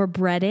want more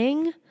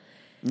breading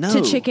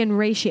to chicken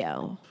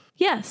ratio.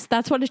 Yes,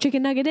 that's what a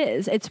chicken nugget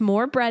is. It's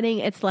more breading,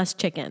 it's less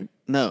chicken.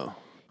 No.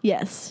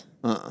 Yes.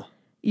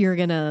 You're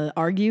going to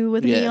argue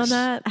with me on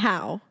that?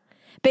 How?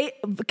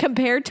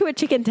 Compared to a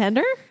chicken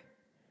tender?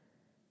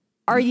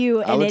 Are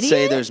you an idiot? I would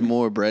say there's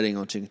more breading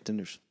on chicken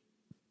tenders.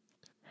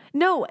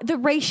 No, the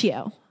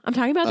ratio. I'm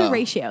talking about the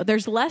ratio.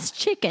 There's less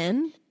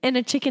chicken in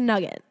a chicken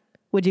nugget.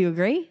 Would you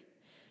agree?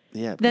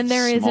 Yeah. Than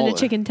there is in a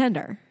chicken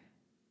tender.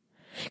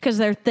 Because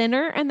they're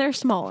thinner and they're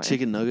smaller.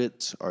 Chicken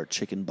nuggets are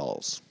chicken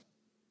balls.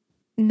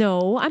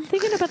 No, I'm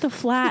thinking about the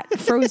flat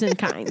frozen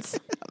kinds.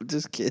 I'm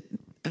just kidding.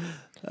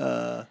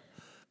 No,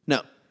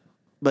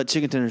 but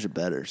chicken tenders are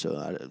better,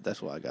 so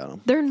that's why I got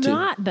them. They're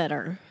not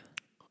better.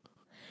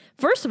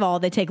 First of all,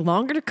 they take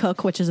longer to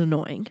cook, which is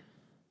annoying.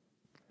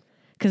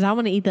 Because I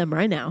want to eat them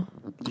right now.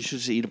 You should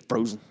just eat them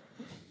frozen.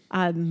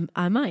 I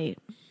might.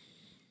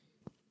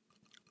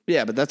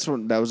 Yeah, but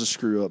that was a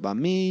screw up by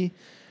me,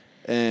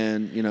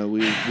 and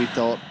we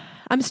thought.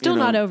 I'm still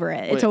not over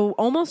it. It's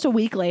almost a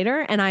week later,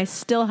 and I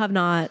still have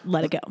not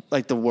let it go.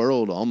 Like the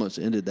world almost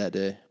ended that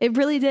day. It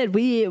really did.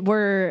 We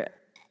were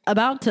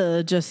about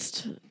to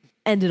just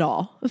end it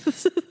all.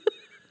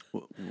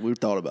 We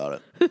thought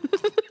about it.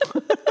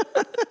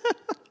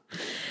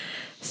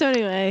 So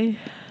anyway,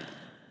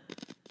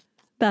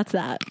 that's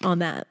that on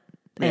that.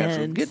 Yeah,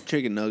 so get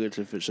chicken nuggets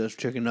if it says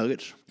chicken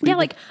nuggets.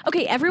 Yeah,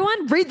 okay,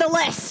 everyone, read the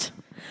list.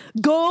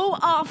 Go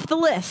off the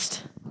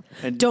list.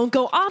 And don't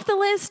go off the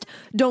list.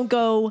 Don't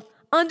go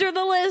under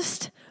the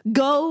list.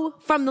 Go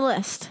from the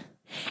list.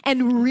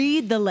 And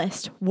read the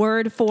list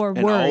word for word.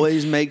 And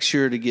always make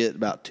sure to get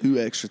about 2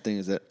 extra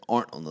things that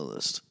aren't on the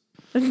list.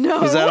 No.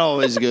 Because that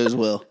always goes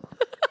well.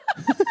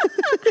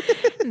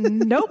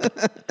 Nope.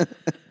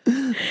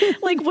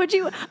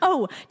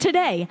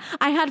 Today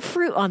I had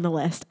fruit on the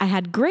list. I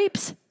had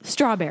grapes,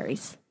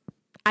 strawberries.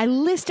 I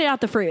listed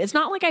out the fruit. It's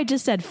not like I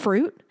just said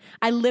fruit.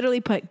 I literally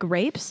put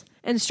grapes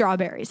and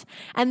strawberries.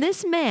 And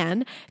this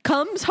man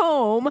comes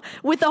home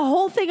with a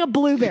whole thing of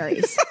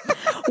blueberries.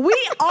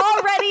 We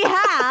already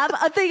have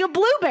a thing of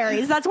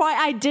blueberries. That's why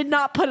I did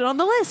not put it on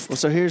the list. Well,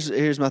 so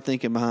here's my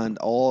thinking behind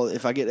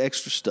if I get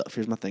extra stuff,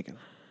 here's my thinking.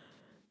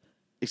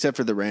 Except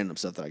for the random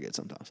stuff that I get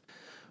sometimes.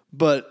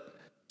 But,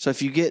 so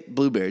if you get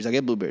blueberries, I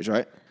get blueberries,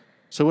 right?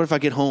 So what if I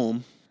get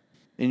home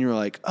and you're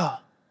like, oh,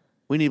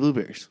 we need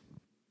blueberries.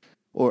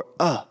 Or,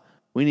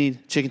 we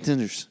need chicken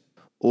tenders.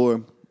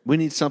 Or we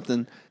need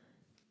something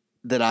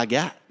that I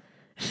got.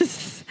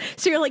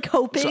 So you're like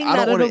hoping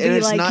that it'll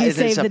be like you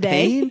save the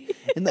day? It's a pain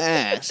in the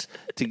ass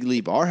to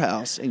leave our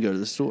house and go to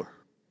the store.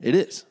 It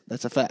is.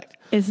 That's a fact.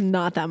 It's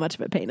not that much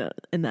of a pain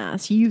in the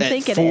ass. You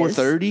think it is.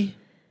 At 4:30,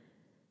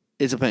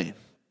 it's a pain.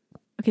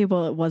 Okay,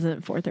 well, it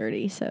wasn't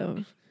 4:30,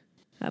 so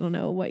I don't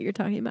know what you're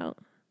talking about.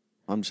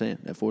 I'm saying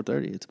at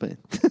 4:30, it's a pain.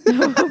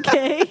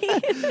 Okay.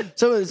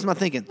 So it's my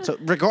thinking. So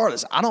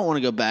regardless, I don't want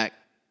to go back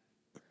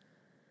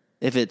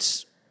if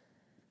it's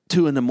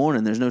 2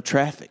 a.m, there's no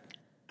traffic.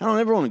 I don't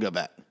ever want to go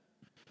back.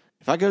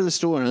 If I go to the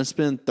store and I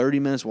spend 30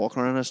 minutes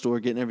walking around that store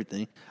getting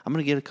everything, I'm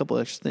going to get a couple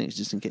extra things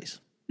just in case.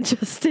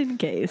 Just in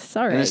case.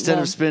 All right. And instead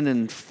of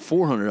spending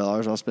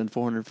 $400, I'll spend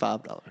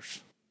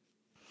 $405.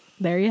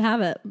 There you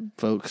have it.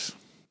 Folks,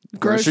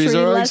 groceries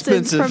are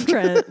expensive. From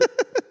Trent.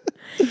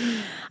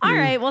 All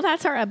right. Well,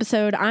 that's our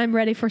episode. I'm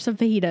ready for some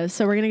fajitas.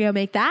 So we're going to go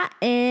make that.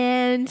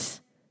 And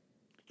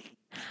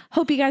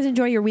hope you guys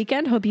enjoy your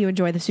weekend. Hope you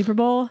enjoy the Super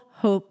Bowl.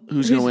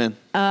 Who's going to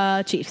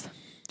win? Chiefs.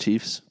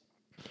 Chiefs.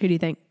 Who do you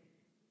think?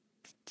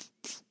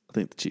 I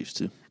think the Chiefs,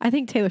 too. I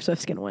think Taylor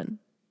Swift's going to win.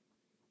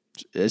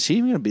 Is she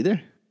even going to be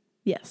there?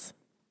 Yes.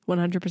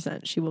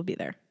 100%. She will be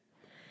there.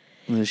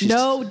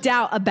 No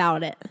doubt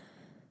about it.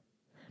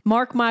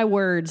 Mark my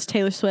words.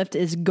 Taylor Swift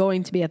is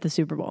going to be at the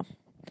Super Bowl.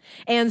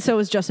 And so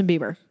is Justin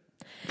Bieber.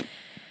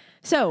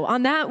 So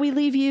on that, we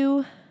leave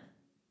you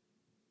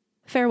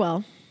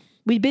farewell.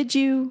 We bid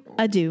you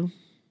adieu.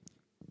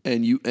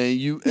 And you.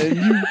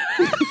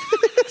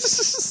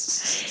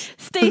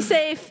 Stay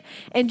safe.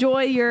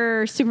 Enjoy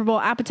your Super Bowl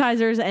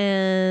appetizers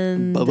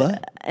and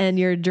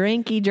your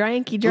drinks.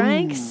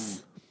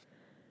 Ooh.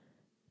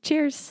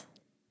 Cheers.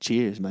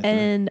 Cheers, my friend.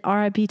 And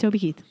R.I.P. Toby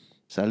Keith.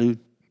 Salud.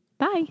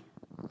 Bye.